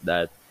never get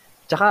that.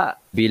 Tsaka,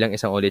 bilang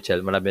isang only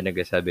child, marami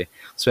nagsasabi,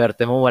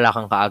 swerte mo, wala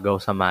kang kaagaw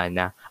sa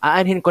mana.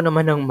 Aanhin ko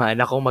naman ng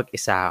mana kung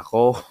mag-isa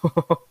ako.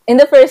 In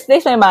the first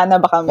place, may mana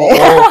ba kami?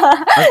 Oo.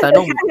 Ang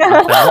tanong,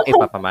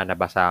 ipapamana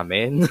ba sa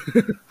amin?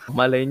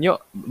 Malay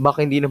nyo,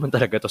 baka hindi naman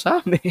talaga to sa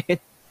amin.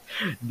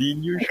 Di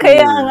nyo sure.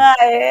 Kaya nga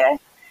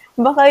eh.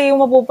 Baka yung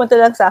mapupunta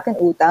lang sa akin,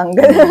 utang.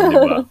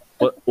 Diba?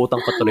 Utang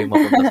pa tuloy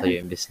mapunta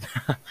sa'yo imbis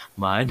na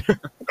man.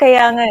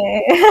 Kaya nga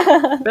eh.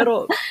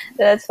 Pero,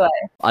 that's why.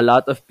 A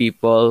lot of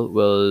people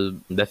will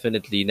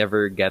definitely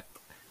never get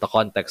the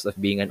context of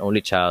being an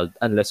only child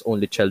unless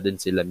only child din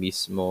sila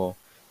mismo.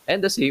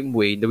 And the same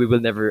way, we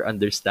will never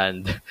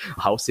understand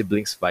how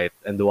siblings fight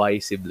and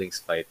why siblings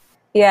fight.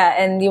 Yeah,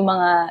 and yung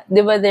mga,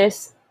 di ba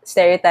there's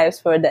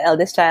stereotypes for the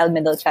eldest child,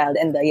 middle child,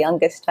 and the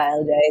youngest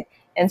child, right?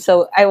 And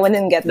so, I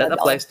wouldn't get that. That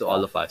applies to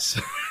all of us.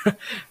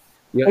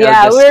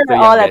 Yeah, we're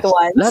all at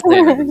once. Lahat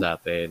tayo nandun sa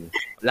atin.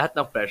 Lahat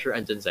ng pressure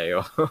andyan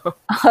sa'yo.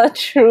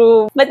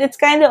 True. But it's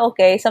kind of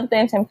okay.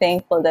 Sometimes I'm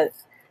thankful that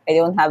I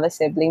don't have a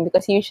sibling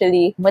because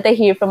usually what I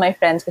hear from my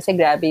friends kasi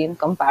grabe yung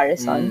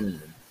comparison.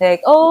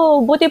 Like,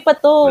 oh, buti pa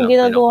to.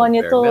 Ginagawa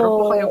niyo to. Meron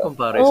pa kayong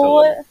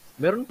comparison.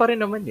 Meron pa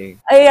rin naman eh.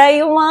 Ay,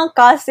 yung mga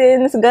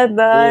cousins,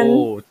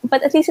 ganun.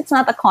 But at least it's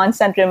not a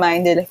constant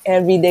reminder. Like,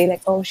 every day,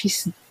 like, oh,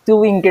 she's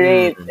doing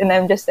great. And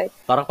I'm just like...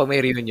 Parang pag may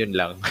reunion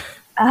lang.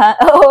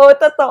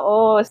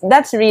 Totoo.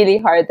 That's really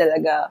hard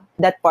talaga.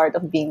 That part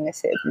of being a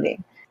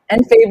sibling.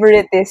 And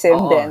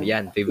favoritism din.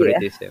 Yan,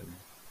 favoritism. Yeah.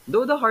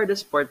 Though the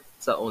hardest part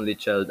sa only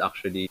child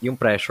actually, yung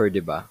pressure, di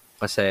ba?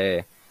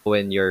 Kasi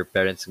when your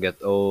parents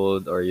get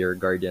old or your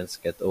guardians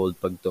get old,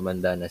 pag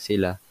tumanda na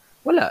sila,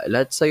 wala.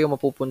 Lahat sa'yo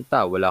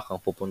mapupunta. Wala kang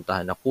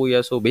pupuntahan na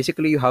kuya. So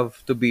basically, you have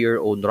to be your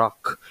own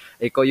rock.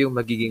 Ikaw yung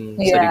magiging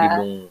sarili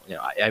mong,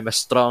 I'm a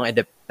strong,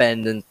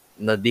 independent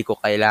na di ko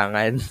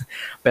kailangan.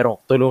 Pero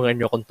tulungan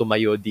nyo akong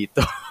tumayo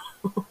dito.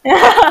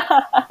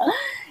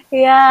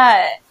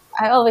 Yeah,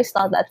 I always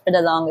thought that for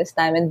the longest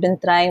time and been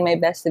trying my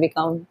best to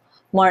become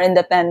more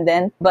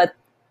independent. But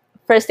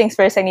first things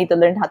first, I need to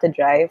learn how to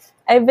drive.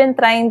 I've been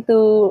trying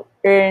to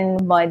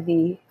earn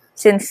money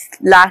since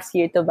last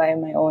year to buy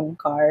my own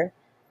car.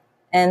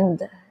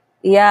 And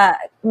yeah,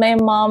 my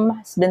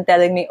mom has been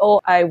telling me, oh,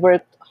 I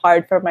worked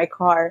hard for my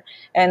car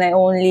and I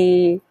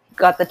only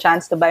got the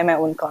chance to buy my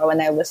own car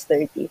when I was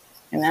 30.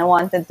 And I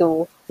wanted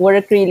to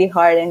work really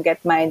hard and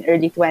get mine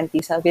early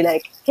 20s. I'll be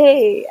like,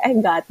 hey, I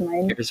got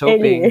mine Here's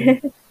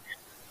earlier. hoping.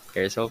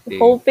 Here's hoping.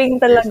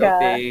 Hoping Here's talaga.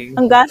 hoping.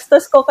 Ang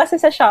gastos ko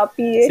kasi sa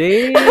Shopee.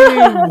 Same!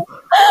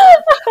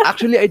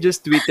 Actually, I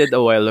just tweeted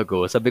a while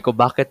ago. Sabi ko,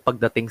 bakit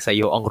pagdating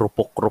sa'yo ang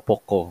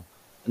rupok-rupok ko?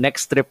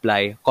 Next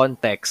reply,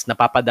 context,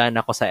 napapadaan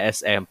ako sa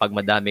SM pag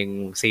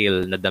madaming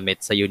sale na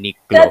damit sa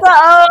Uniqlo.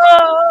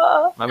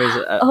 Totoo!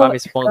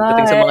 Promise,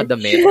 pagdating sa mga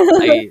damit,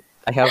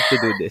 I have to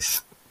do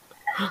this.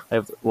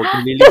 Huwag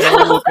kang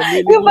liligaw.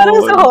 Yung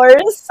parang sa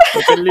horse.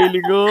 Huwag kang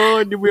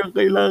liligaw. Hindi mo yung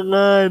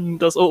kailangan.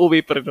 Tapos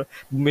uuwi pa rin.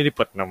 Bumili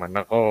pa naman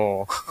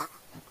ako.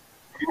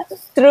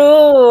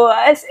 True.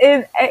 As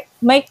in,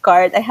 my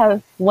cart, I have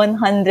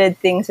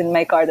 100 things in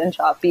my cart on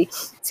Shopee.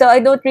 So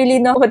I don't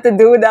really know what to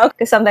do now.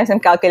 Because sometimes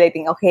I'm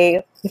calculating, okay,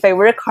 if I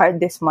work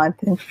hard this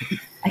month,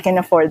 I can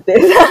afford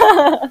this.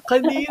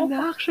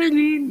 Kanina,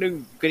 actually.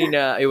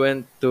 Kanina, I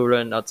went to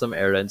run out some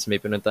errands. May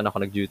pinuntan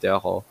ako, nag-duty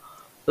ako.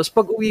 Tapos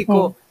pag uwi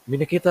ko, may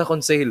nakita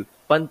akong sale.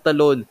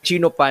 Pantalon,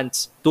 chino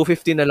pants,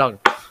 $250 na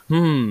lang.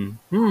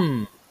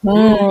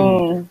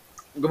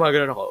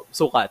 Gumagano ako.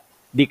 Sukat.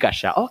 Di ka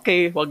siya.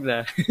 Okay, wag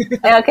na.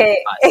 Okay.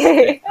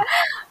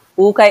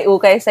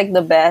 Ukay is like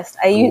the best.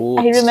 I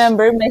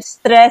remember my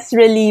stress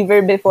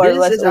reliever before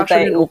was This is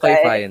actually an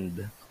ukay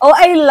find. Oh,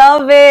 I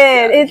love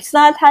it. Yeah. It's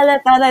not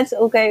halata, it's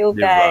ukay.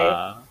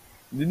 Diba?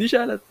 Hindi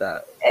siya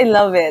halata. I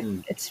love it.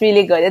 It's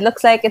really good. It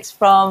looks like it's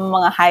from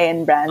mga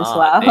high-end brands.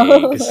 Wow.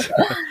 Thanks.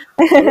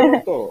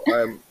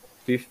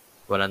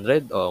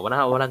 100? Oh,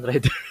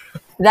 100.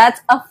 That's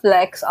a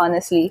flex,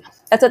 honestly.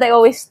 That's what I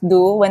always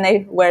do when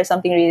I wear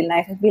something really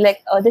nice. I'd be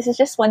like, oh, this is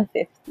just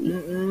 150.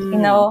 You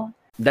know?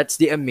 That's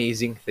the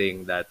amazing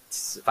thing that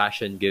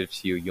fashion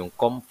gives you. Yung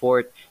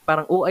comfort.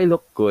 Parang, oh, I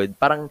look good.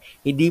 Parang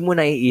hindi mo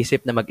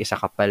naiisip na mag-isa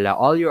ka pala.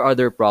 All your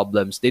other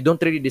problems, they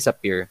don't really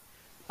disappear.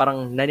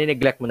 Parang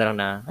nanineglect mo na lang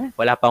na,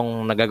 wala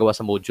pang nagagawa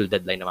sa module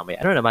deadline na mamaya.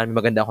 Ano naman, may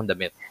maganda akong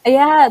damit.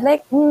 Yeah,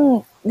 like,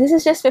 this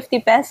is just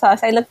 50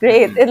 pesos. I look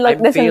great. It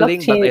doesn't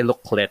look cheap. But I look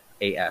lit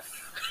AF.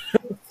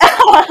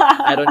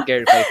 I don't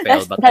care if I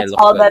fail, but I look good. That's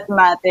all that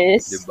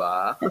matters.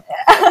 Diba?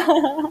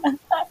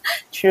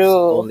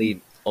 True.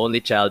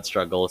 Only child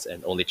struggles and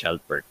only child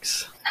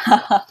perks.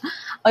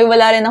 Oy,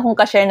 wala rin akong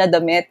ka-share na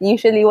damit.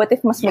 Usually, what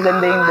if mas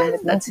maganda yung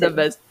damit? That's the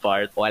best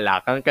part.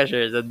 Wala kang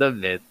ka-share sa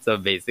damit. So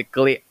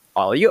basically,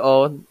 all you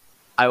own,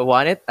 I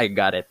want it, I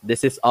got it.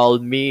 This is all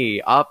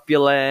me.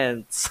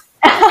 Opulence.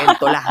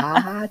 Ito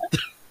lahat.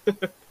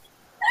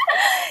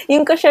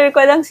 Yung ka-share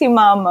ko lang si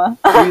mama.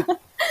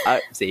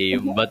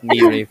 Same, but me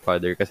and my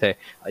father. Kasi,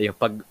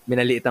 pag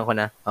minaliitan ko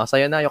na,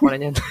 sa'yo na, ayoko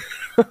na yan.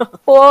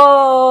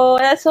 Whoa,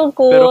 that's so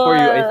cool. Pero for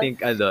you, I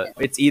think,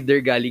 it's either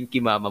galing kay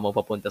mama mo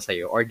papunta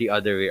sa'yo or the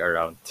other way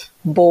around.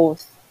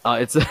 Both.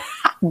 It's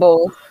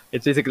both.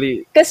 It's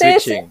basically kasi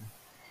switching.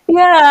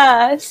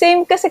 Yeah,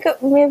 same kasi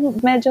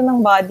medyo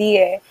ng body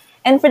eh.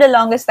 And for the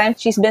longest time,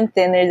 she's been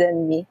thinner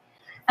than me.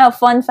 A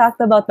fun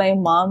fact about my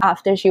mom,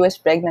 after she was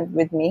pregnant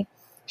with me,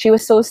 she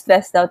was so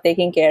stressed out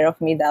taking care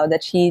of me now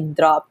that she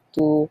dropped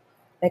to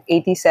like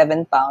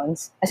 87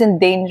 pounds, as in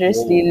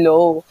dangerously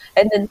low.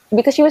 And then,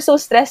 because she was so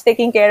stressed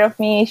taking care of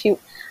me,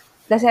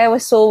 kasi I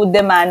was so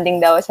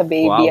demanding daw as a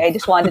baby. Wow. I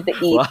just wanted to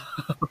eat. Wow.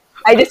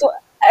 I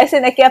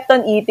kept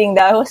on eating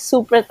daw. I was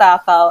super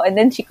takaw. And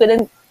then she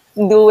couldn't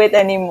do it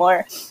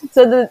anymore.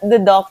 So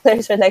the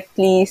doctors were like,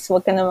 please,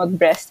 wag ka na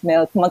mag-breast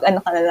milk.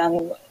 Mag-ano ka na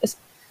lang,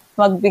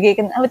 magbigay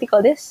ka na, what do you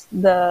call this?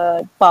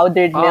 The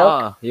powdered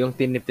milk. Yung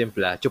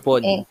tinip-timpla.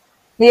 Chupon.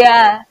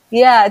 Yeah.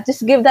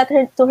 Just give that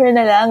to her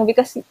na lang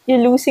because you're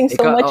losing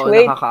so much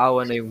weight.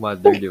 Nakakaawa na yung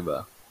mother, di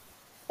ba?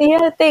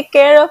 Yeah, take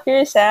care of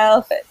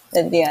yourself.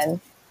 And yan.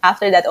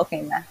 After that,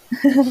 okay na.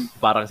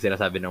 Parang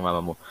sinasabi ng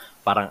mama mo,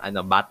 parang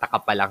bata ka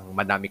pa lang,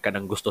 madami ka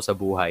ng gusto sa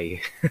buhay.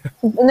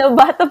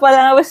 Bata pa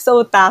lang, I was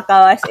so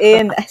takaw. As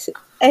in,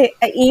 I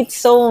eat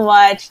so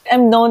much.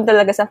 I'm known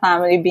talaga sa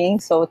family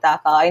being so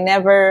takaw. I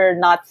never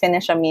not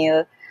finish a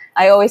meal.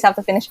 I always have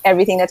to finish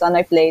everything that's on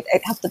my plate. I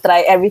have to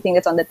try everything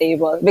that's on the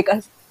table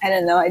because, I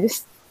don't know, I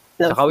just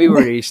love Saka we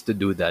were raised to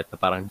do that.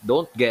 Parang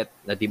don't get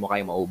na di mo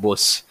kayo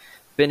maubos.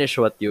 Finish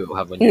what you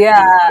have on your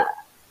plate.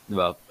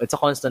 Diba? It's a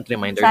constant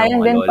reminder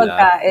ng mga lola.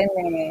 Pagkain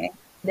eh.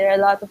 There are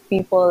a lot of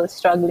people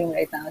struggling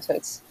right now, so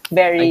it's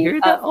very. I hear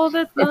that all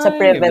the time. It's a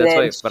privilege.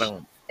 That's why,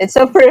 parang, it's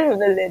a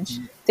privilege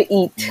to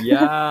eat.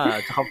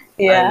 Yeah.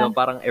 Tsaka,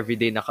 parang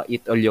everyday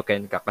naka-eat all you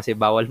can ka kasi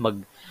bawal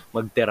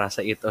magtira sa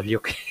eat all you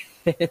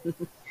can.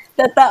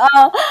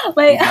 Totoo.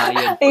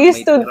 I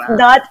used to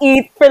not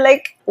eat for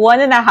like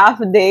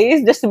 1.5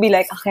 days just to be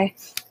like, okay,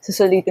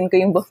 susulitin ko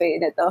yung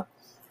buffet nito.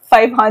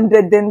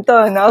 500 din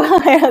to, no?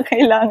 Kaya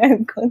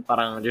kailangan ko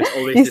Parang there's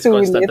always this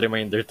constant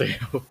reminder to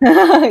you.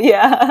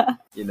 Yeah.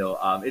 You know,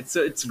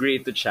 it's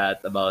great to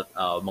chat about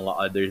mga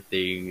other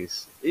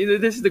things. You know,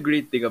 this is the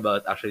great thing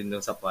about actually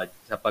nung sa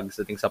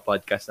pagdating sa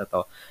podcast na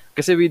to.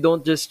 Kasi we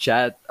don't just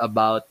chat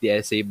about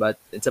the essay,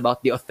 but it's about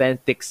the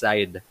authentic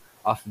side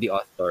of the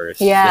authors.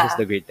 Yeah. This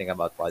is the great thing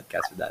about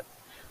podcast with that.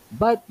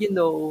 But, you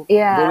know,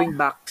 Yeah. going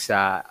back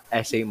sa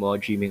essay mo,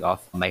 Dreaming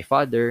of My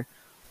Father,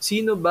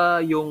 sino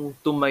ba yung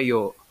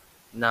tumayo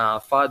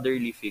na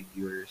fatherly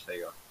figure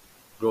sa'yo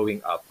growing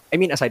up? I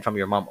mean, aside from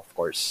your mom, of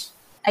course.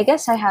 I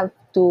guess I have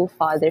 2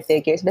 father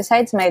figures.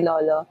 Besides my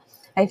lolo,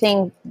 I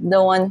think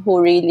the one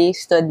who really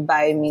stood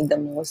by me the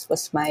most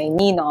was my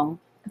ninong.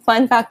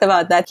 Fun fact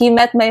about that, he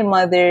met my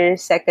mother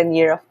second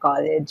year of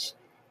college.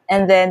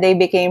 And then they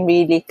became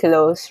really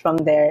close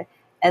from there.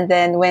 And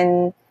then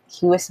when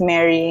he was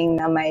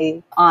marrying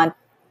my aunt,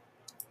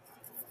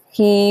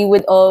 he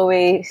would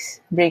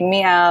always bring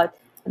me out.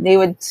 They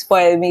would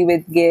spoil me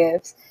with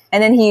gifts.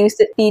 And then he used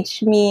to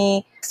teach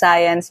me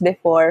science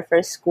before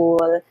for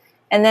school.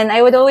 And then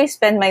I would always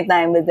spend my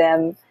time with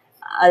them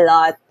a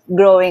lot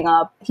growing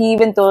up. He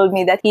even told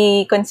me that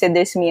he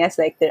considers me as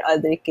like their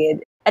other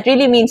kid. That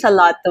really means a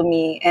lot to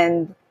me.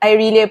 And I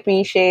really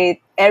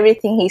appreciate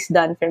everything he's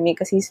done for me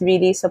because he's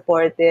really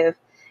supportive.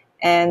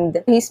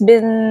 And he's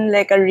been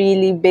like a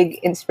really big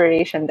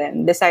inspiration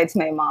then, besides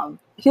my mom.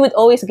 He would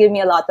always give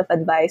me a lot of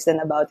advice then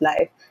about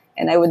life.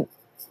 And I would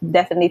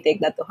definitely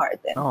take that to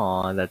heart then.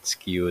 Oh, that's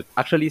cute.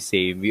 Actually,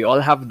 same. We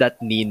all have that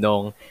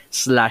ninong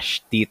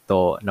 /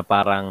 tito na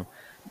parang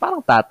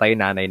tatay,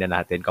 nanay na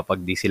natin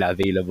kapag di sila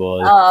available.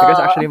 Because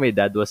actually, my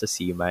dad was a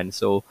seaman.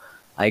 So,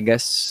 I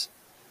guess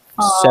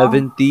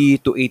 70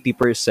 to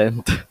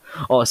 80%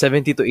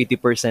 70 to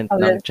 80%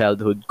 ng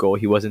childhood ko,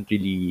 he wasn't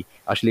really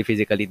actually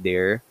physically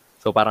there.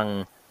 So,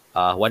 parang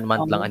 1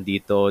 month lang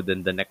andito,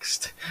 then the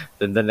next,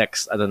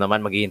 ano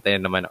naman, maghihintay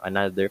na naman ng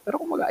another. Pero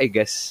kumbaga, I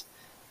guess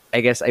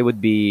I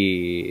would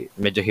be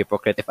medyo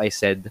hypocrite if I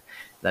said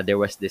that there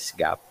was this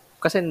gap.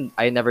 Kasi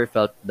I never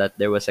felt that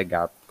there was a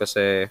gap.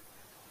 Kasi,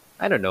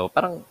 I don't know,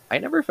 parang I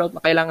never felt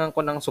na kailangan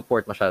ko ng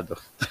support masyado.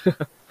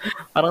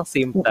 Parang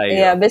same tayo.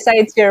 Yeah,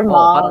 besides your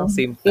mom, parang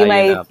same tayo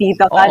may na.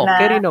 tita ka na.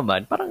 Carry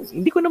naman. Parang,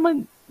 hindi ko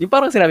naman, yung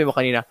parang sinabi mo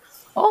kanina,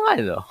 nga,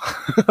 no?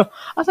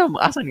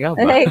 Asan nga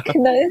ba? Like,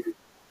 no,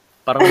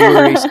 parang we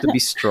were raised to be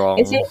strong.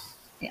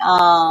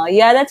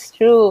 Yeah, that's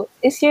true.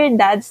 Is your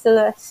dad still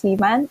a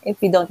seaman? If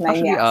you don't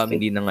mind me asking.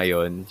 Hindi na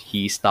ngayon.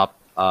 He stopped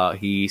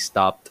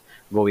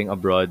going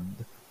abroad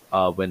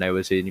when I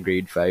was in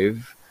grade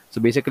 5. So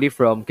basically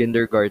from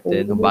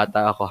kindergarten, nung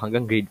bata ako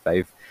hanggang grade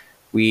 5,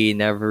 we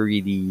never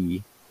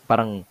really,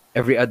 parang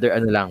every other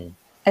lang.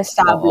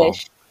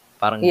 Established.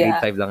 Parang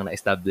grade 5 lang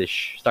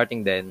na-establish.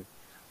 Starting then,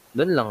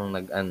 doon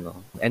lang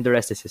and the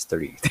rest is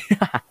history.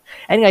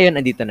 And ngayon,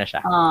 andito na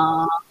siya.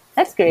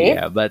 That's great.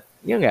 Yeah, but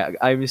yun nga,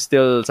 I'm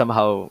still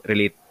somehow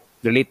relate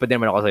pa din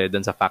naman ako sa'yo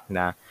dun sa fact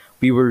na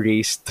we were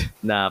raised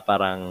na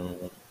parang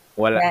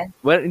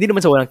hindi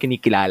naman sa walang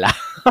kinikilala.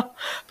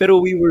 Pero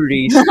we were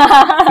raised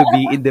to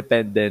be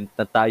independent,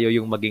 na tayo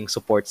yung maging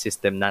support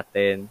system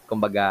natin.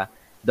 Kumbaga,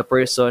 the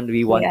person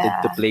we wanted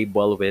to play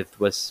ball with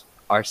was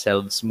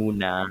ourselves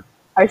muna.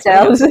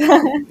 Ourselves?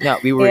 Yeah,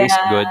 we were raised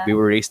good. We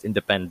were raised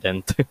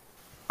independent.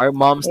 Our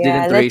moms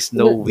didn't raise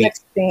no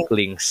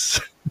weaklings.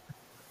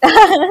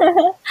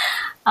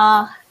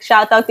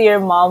 Shout out to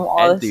your mom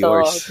also. And to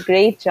yours.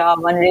 Great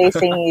job on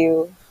raising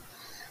you.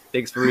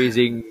 Thanks for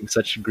raising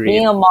such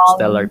great,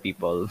 stellar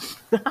people.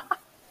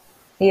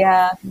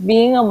 Yeah,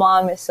 being a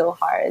mom is so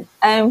hard.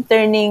 I'm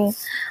turning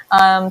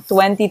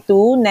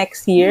 22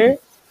 next year.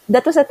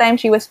 That was the time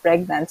she was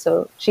pregnant.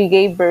 So she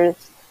gave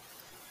birth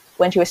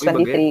when she was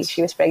 23.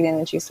 She was pregnant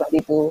when she was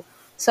 22.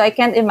 So I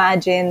can't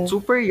imagine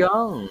super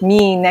young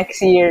me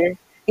next year.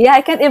 Yeah,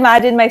 I can't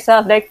imagine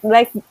myself. Like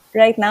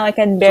right now, I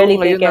can barely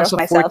take care of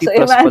myself. So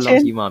imagine. Pa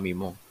lang si mami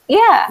mo.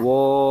 Yeah.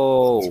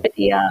 Whoa.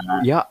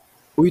 Yeah.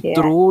 Uy,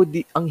 true.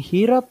 Ang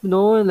hirap,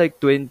 no?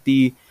 Like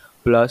 20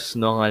 plus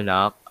no ng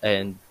anak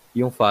and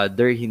yung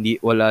father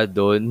wala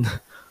doon.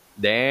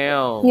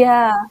 Damn.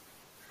 Yeah.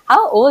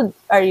 How old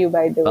are you,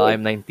 by the way?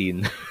 I'm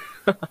 19.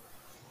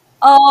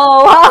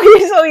 Oh, wow,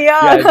 you're so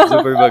young. Yeah,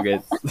 super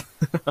bagets.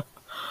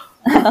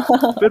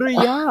 Pero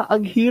yeah,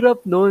 ang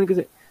hirap noon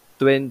kasi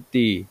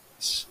 20.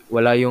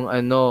 Wala yung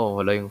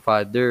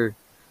father.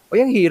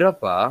 Yung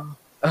hirap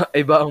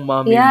Iba ang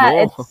mami mo.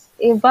 Yeah,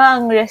 iba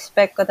ang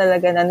respect ko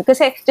talaga nun.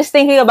 Kasi just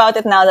thinking about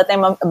it now that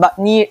I'm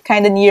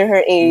kind of near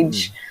her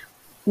age,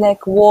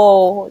 like,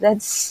 whoa,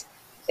 that's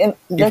if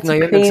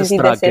ngayon crazy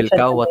nagsastruggle decision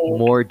ka, what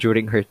more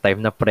during her time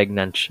na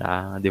pregnant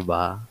siya, di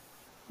ba?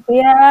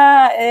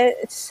 Yeah,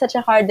 it's such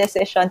a hard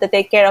decision to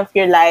take care of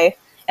your life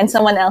and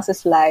someone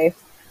else's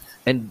life.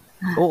 And,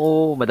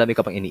 madami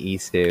ka pang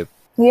iniisip.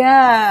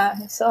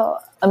 Yeah, so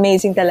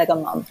amazing talaga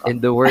mom ko.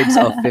 In the words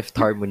of Fifth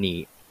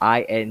Harmony,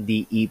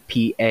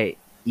 independent.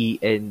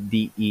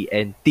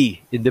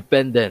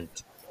 Independent.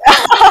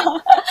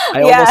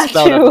 I almost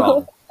spelled it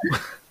wrong.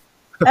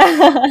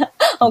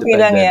 Okay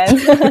lang yan.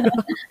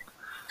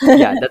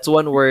 Yeah, that's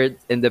one word,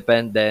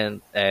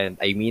 independent, and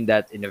I mean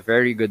that in a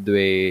very good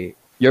way.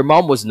 Your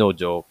mom was no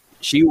joke.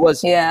 She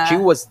Yeah.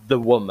 was the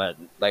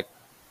woman, like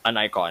an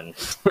icon.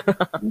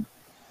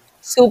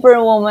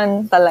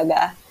 Superwoman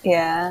talaga.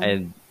 Yeah.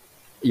 And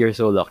you're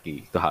so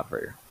lucky to have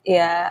her.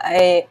 Yeah.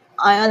 I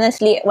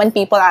honestly, when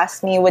people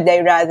ask me, would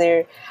I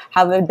rather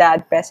have a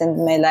dad present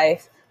in my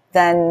life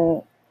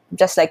than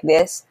just like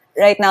this?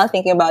 Right now,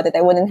 thinking about it,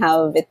 I wouldn't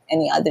have it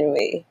any other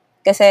way.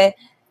 Kasi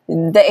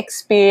the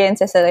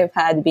experiences that I've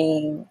had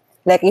being,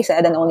 like you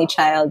said, an only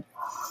child,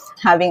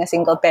 having a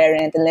single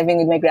parent and living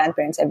with my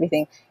grandparents,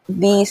 everything,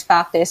 these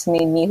factors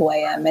made me who I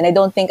am. And I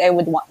don't think I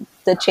would want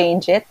to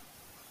change it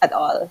at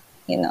all,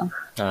 you know?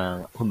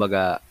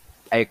 Kumbaga,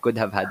 I could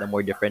have had a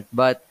more different,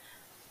 but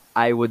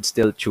I would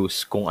still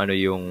choose kung ano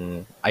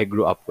yung I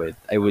grew up with.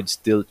 I would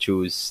still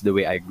choose the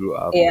way I grew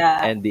up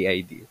Yeah. and the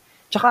idea.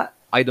 Tsaka,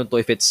 I don't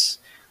know if it's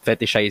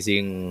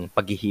fetishizing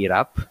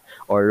paghihirap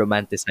or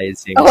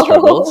romanticizing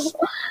struggles.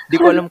 Di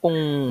ko alam kung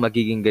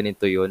magiging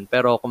ganito yun.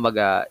 Pero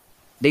kumbaga,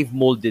 they've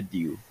molded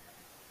you.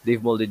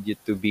 They've molded you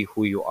to be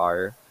who you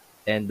are.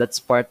 And that's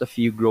part of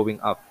you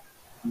growing up.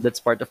 That's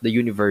part of the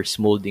universe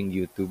molding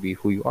you to be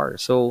who you are.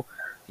 So,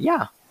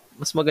 yeah.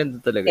 Mas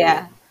maganda talaga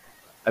Yeah. yun.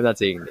 I'm not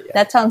saying that. Yeah.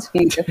 That sounds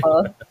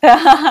beautiful.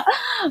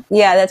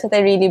 Yeah, that's what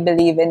I really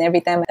believe in.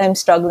 Every time I'm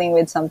struggling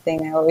with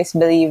something, I always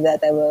believe that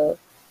I will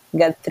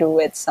get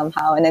through it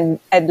somehow. And then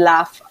I'd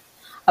laugh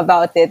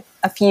about it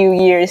a few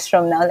years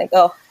from now. Like,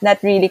 oh,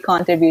 that really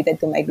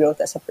contributed to my growth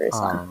as a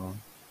person.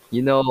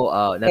 You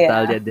know,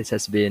 Natalia, this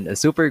has been a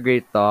super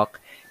great talk.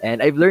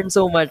 And I've learned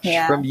so much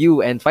from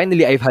you. And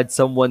finally, I've had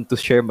someone to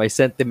share my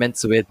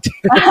sentiments with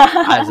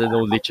as an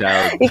only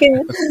child.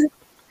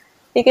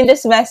 You can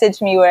just message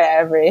me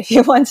wherever if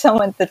you want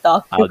someone to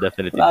talk to. I'll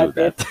definitely do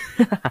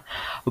that.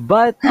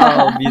 But,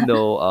 you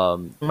know,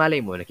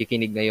 malay mo,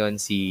 nakikinig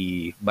ngayon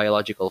si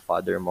biological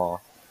father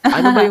mo.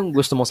 Ano ba yung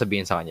gusto mong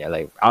sabihin sa kanya?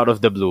 Like, out of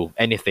the blue,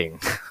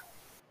 anything.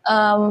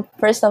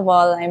 First of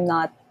all, I'm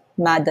not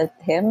mad at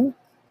him.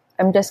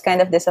 I'm just kind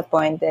of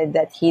disappointed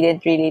that he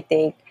didn't really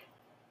take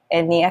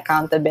any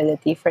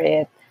accountability for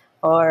it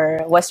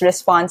or was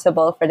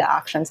responsible for the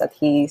actions that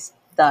he's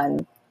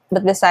done.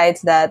 But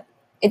besides that,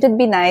 it would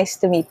be nice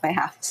to meet my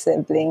half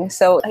sibling.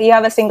 So you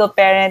have a single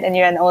parent and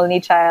you're an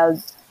only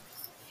child.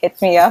 Hit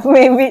me up.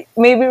 Maybe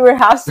we're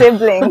half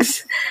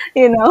siblings.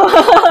 You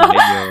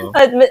know.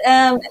 but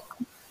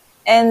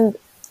and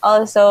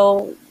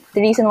also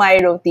the reason why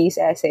I wrote these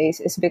essays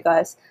is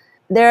because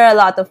there are a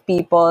lot of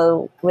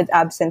people with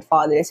absent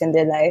fathers in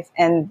their life,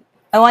 and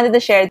I wanted to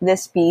share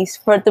this piece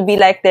for it to be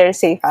like their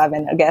safe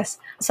haven, I guess.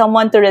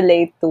 Someone to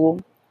relate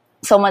to,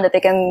 someone that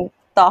I can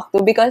talk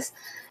to, because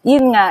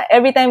yun nga,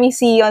 every time you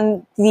see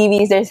on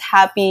TVs, there's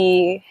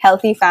happy,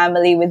 healthy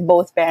family with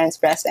both parents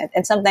present.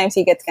 And sometimes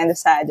you get kind of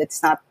sad.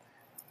 It's not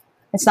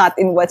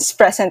in what's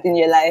present in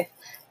your life.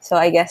 So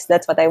I guess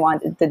that's what I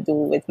wanted to do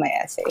with my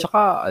essay.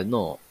 Tsaka, I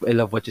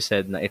love what you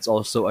said na it's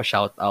also a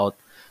shout out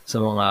sa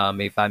mga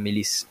may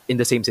families in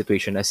the same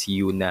situation as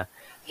you na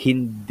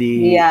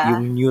hindi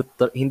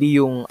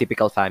yung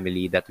typical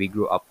family that we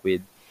grew up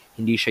with.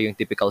 Hindi siya yung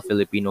typical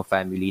Filipino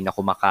family na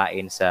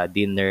kumakain sa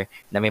dinner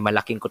na may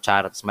malaking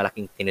kutsara at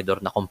malaking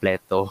tinidor na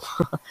kompleto.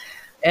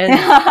 And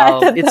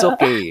it's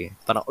okay.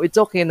 Parang, it's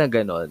okay na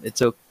ganon.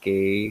 It's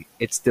okay.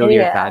 It's still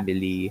your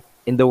family.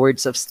 In the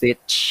words of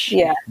Stitch,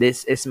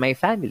 this is my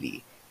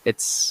family.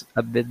 It's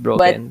a bit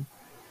broken,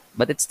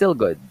 but it's still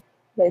good.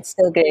 But it's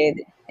still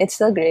great. It's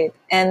still great.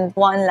 And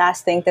one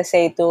last thing to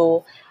say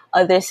to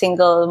other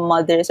single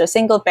mothers or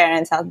single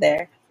parents out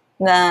there,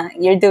 na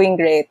you're doing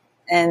great.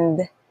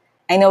 And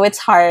I know it's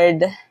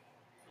hard,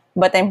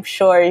 but I'm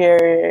sure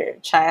your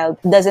child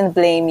doesn't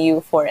blame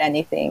you for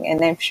anything.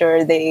 And I'm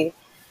sure they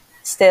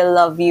still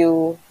love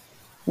you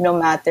no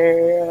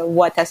matter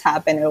what has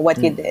happened or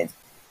what you did.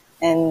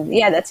 And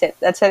yeah, that's it.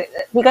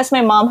 Because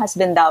my mom has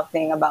been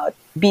doubting about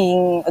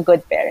being a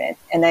good parent.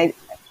 And I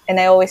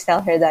always tell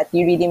her that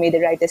you really made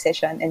the right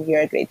decision and you're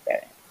a great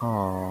parent.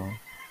 Aww.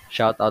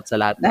 Shout out sa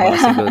lahat ng mga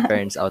single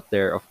parents out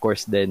there. Of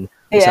course, then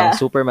isang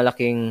super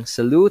malaking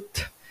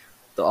salute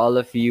to all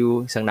of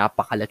you. Isang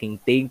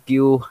napakalaking thank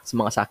you sa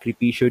mga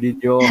sakripisyo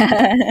ninyo.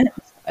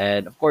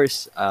 And of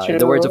course, in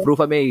the words of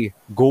Rufa May,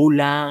 go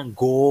lang,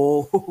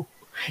 go.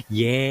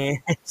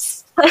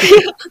 Yes.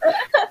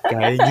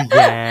 Kaya niyo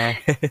yan.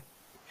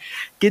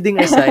 Kidding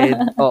aside,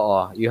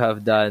 you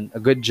have done a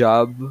good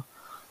job.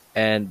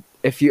 And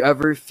if you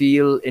ever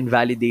feel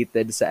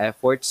invalidated sa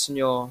efforts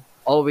nyo,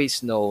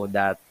 always know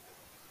that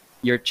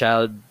your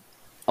child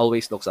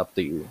always looks up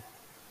to you.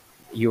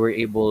 You were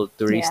able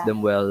to raise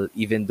them well,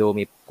 even though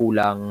may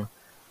kulang.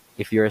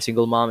 If you're a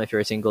single mom, if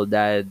you're a single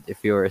dad,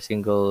 if you're a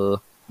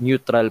single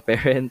neutral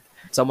parent,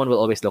 someone will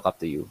always look up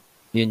to you.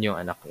 Yun yung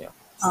anak niyo.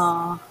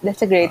 Oh,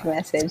 that's a great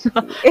message.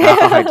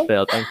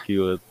 Heartfelt. Thank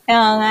you.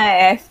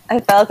 I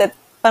felt it.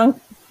 Parang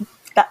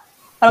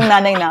Parang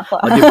nanay na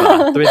ako.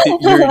 Diba?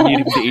 You're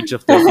nearing the age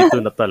of 22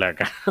 na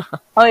talaga.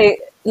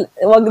 Okay,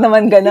 wag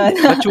naman ganon.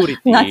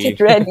 Maturity. Not yet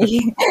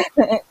ready.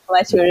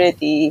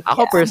 Maturity.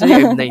 Ako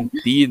personally, I'm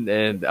 19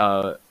 and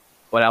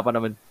wala pa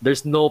naman.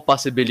 There's no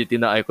possibility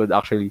na I could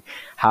actually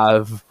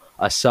have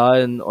a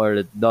son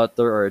or a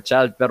daughter or a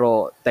child.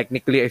 Pero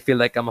technically, I feel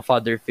like I'm a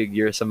father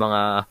figure sa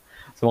mga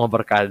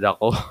barkada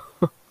ko.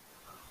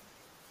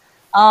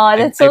 Oh,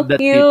 that's so I'm the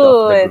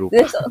tito of the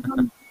cute.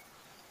 group.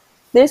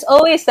 There's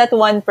always that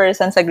one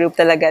person sa group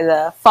talaga,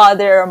 the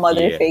father or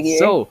mother figure.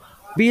 So,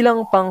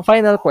 bilang pang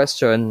final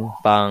question,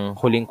 pang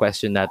huling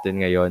question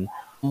natin ngayon,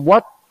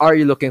 what are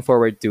you looking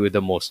forward to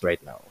the most right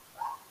now?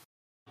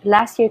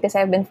 Last year, because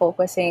I've been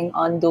focusing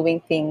on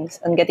doing things,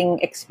 on getting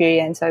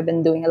experience, so I've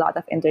been doing a lot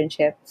of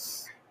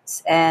internships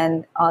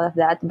and all of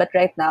that. But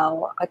right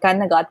now, I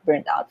kind of got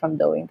burnt out from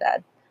doing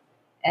that.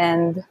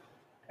 And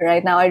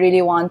right now, I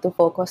really want to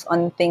focus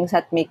on things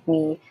that make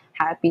me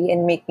happy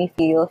and make me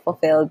feel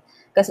fulfilled.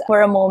 Because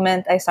for a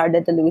moment, I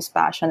started to lose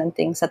passion in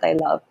things that I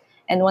love.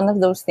 And one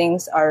of those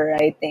things are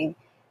writing.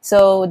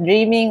 So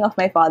Dreaming of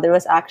My Father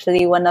was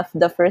actually one of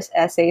the first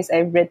essays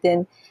I've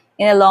written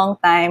in a long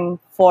time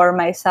for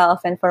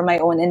myself and for my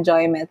own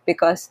enjoyment,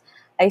 because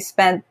I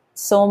spent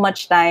so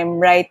much time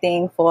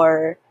writing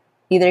for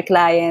either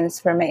clients,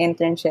 for my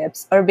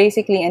internships, or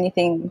basically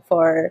anything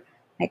for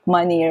like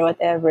money or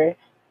whatever,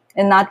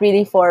 and not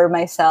really for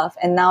myself.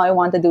 And now I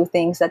want to do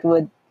things that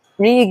would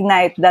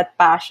reignite that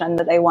passion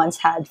that I once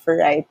had for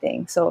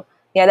writing. So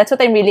yeah, that's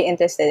what I'm really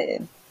interested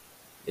in.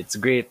 It's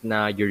great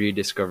na you're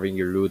rediscovering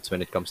your roots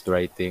when it comes to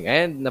writing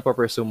and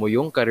napapursue mo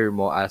yung career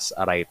mo as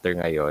a writer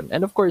ngayon.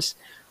 And of course,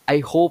 I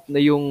hope na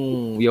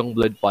yung Young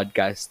Blood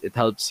podcast, it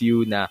helps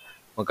you na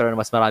magkaroon ng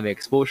mas marami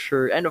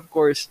exposure. And of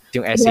course,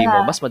 yung essay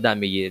mo, mas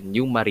madami yun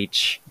yung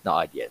ma-reach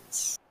na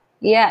audience.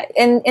 Yeah,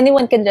 and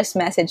anyone can just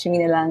message me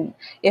na lang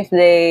if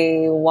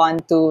they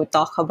want to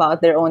talk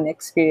about their own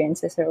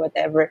experiences or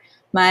whatever.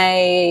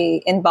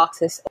 My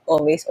inbox is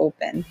always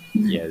open.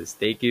 Yes,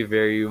 thank you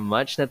very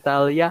much,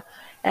 Natalya.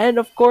 And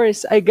of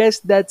course, I guess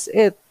that's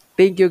it.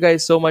 Thank you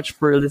guys so much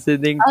for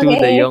listening to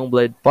the Young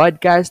Blood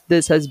podcast.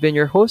 This has been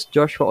your host,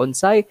 Joshua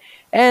Onsay.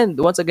 And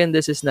once again,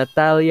 this is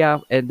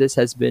Natalya, and this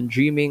has been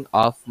Dreaming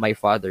of My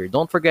Father.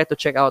 Don't forget to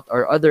check out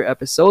our other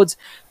episodes.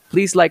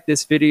 Please like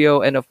this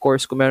video, and of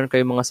course, kung meron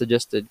kayong mga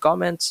suggested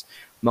comments,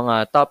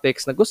 mga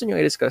topics na gusto nyo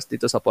i-discuss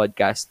dito sa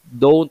podcast,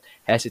 don't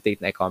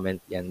hesitate na i-comment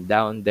yan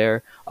down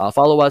there.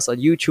 Follow us on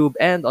YouTube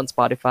and on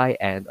Spotify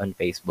and on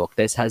Facebook.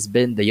 This has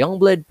been the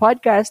Young Blood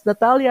Podcast.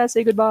 Natalya,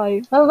 say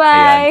goodbye. Bye-bye.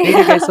 Ayan. Thank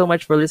you guys so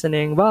much for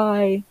listening.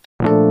 Bye.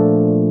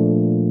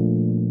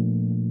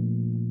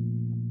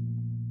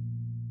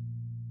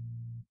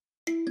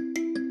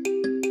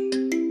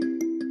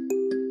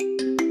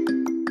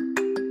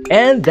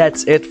 And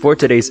that's it for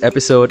today's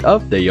episode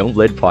of the Young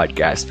Blood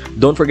Podcast.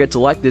 Don't forget to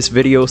like this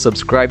video,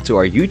 subscribe to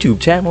our YouTube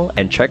channel,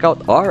 and check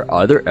out our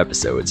other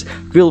episodes.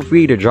 Feel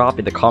free to drop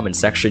in the comment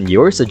section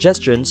your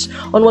suggestions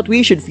on what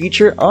we should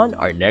feature on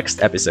our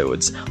next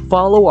episodes.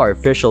 Follow our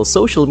official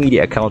social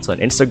media accounts on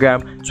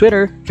Instagram,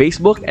 Twitter,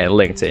 Facebook, and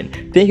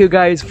LinkedIn. Thank you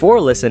guys for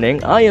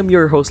listening. I am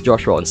your host,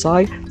 Joshua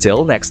Onsay.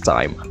 Till next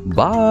time.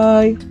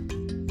 Bye!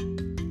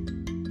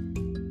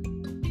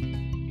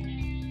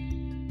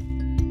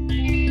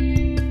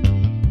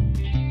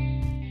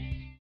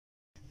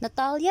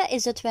 Natalya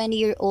is a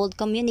 20-year-old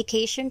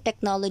communication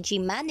technology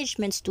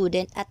management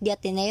student at the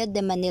Ateneo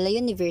de Manila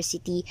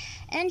University,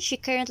 and she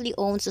currently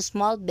owns a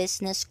small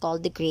business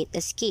called The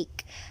Greatest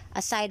Cake.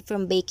 Aside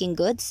from baking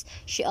goods,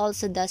 she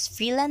also does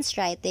freelance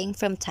writing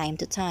from time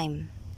to time.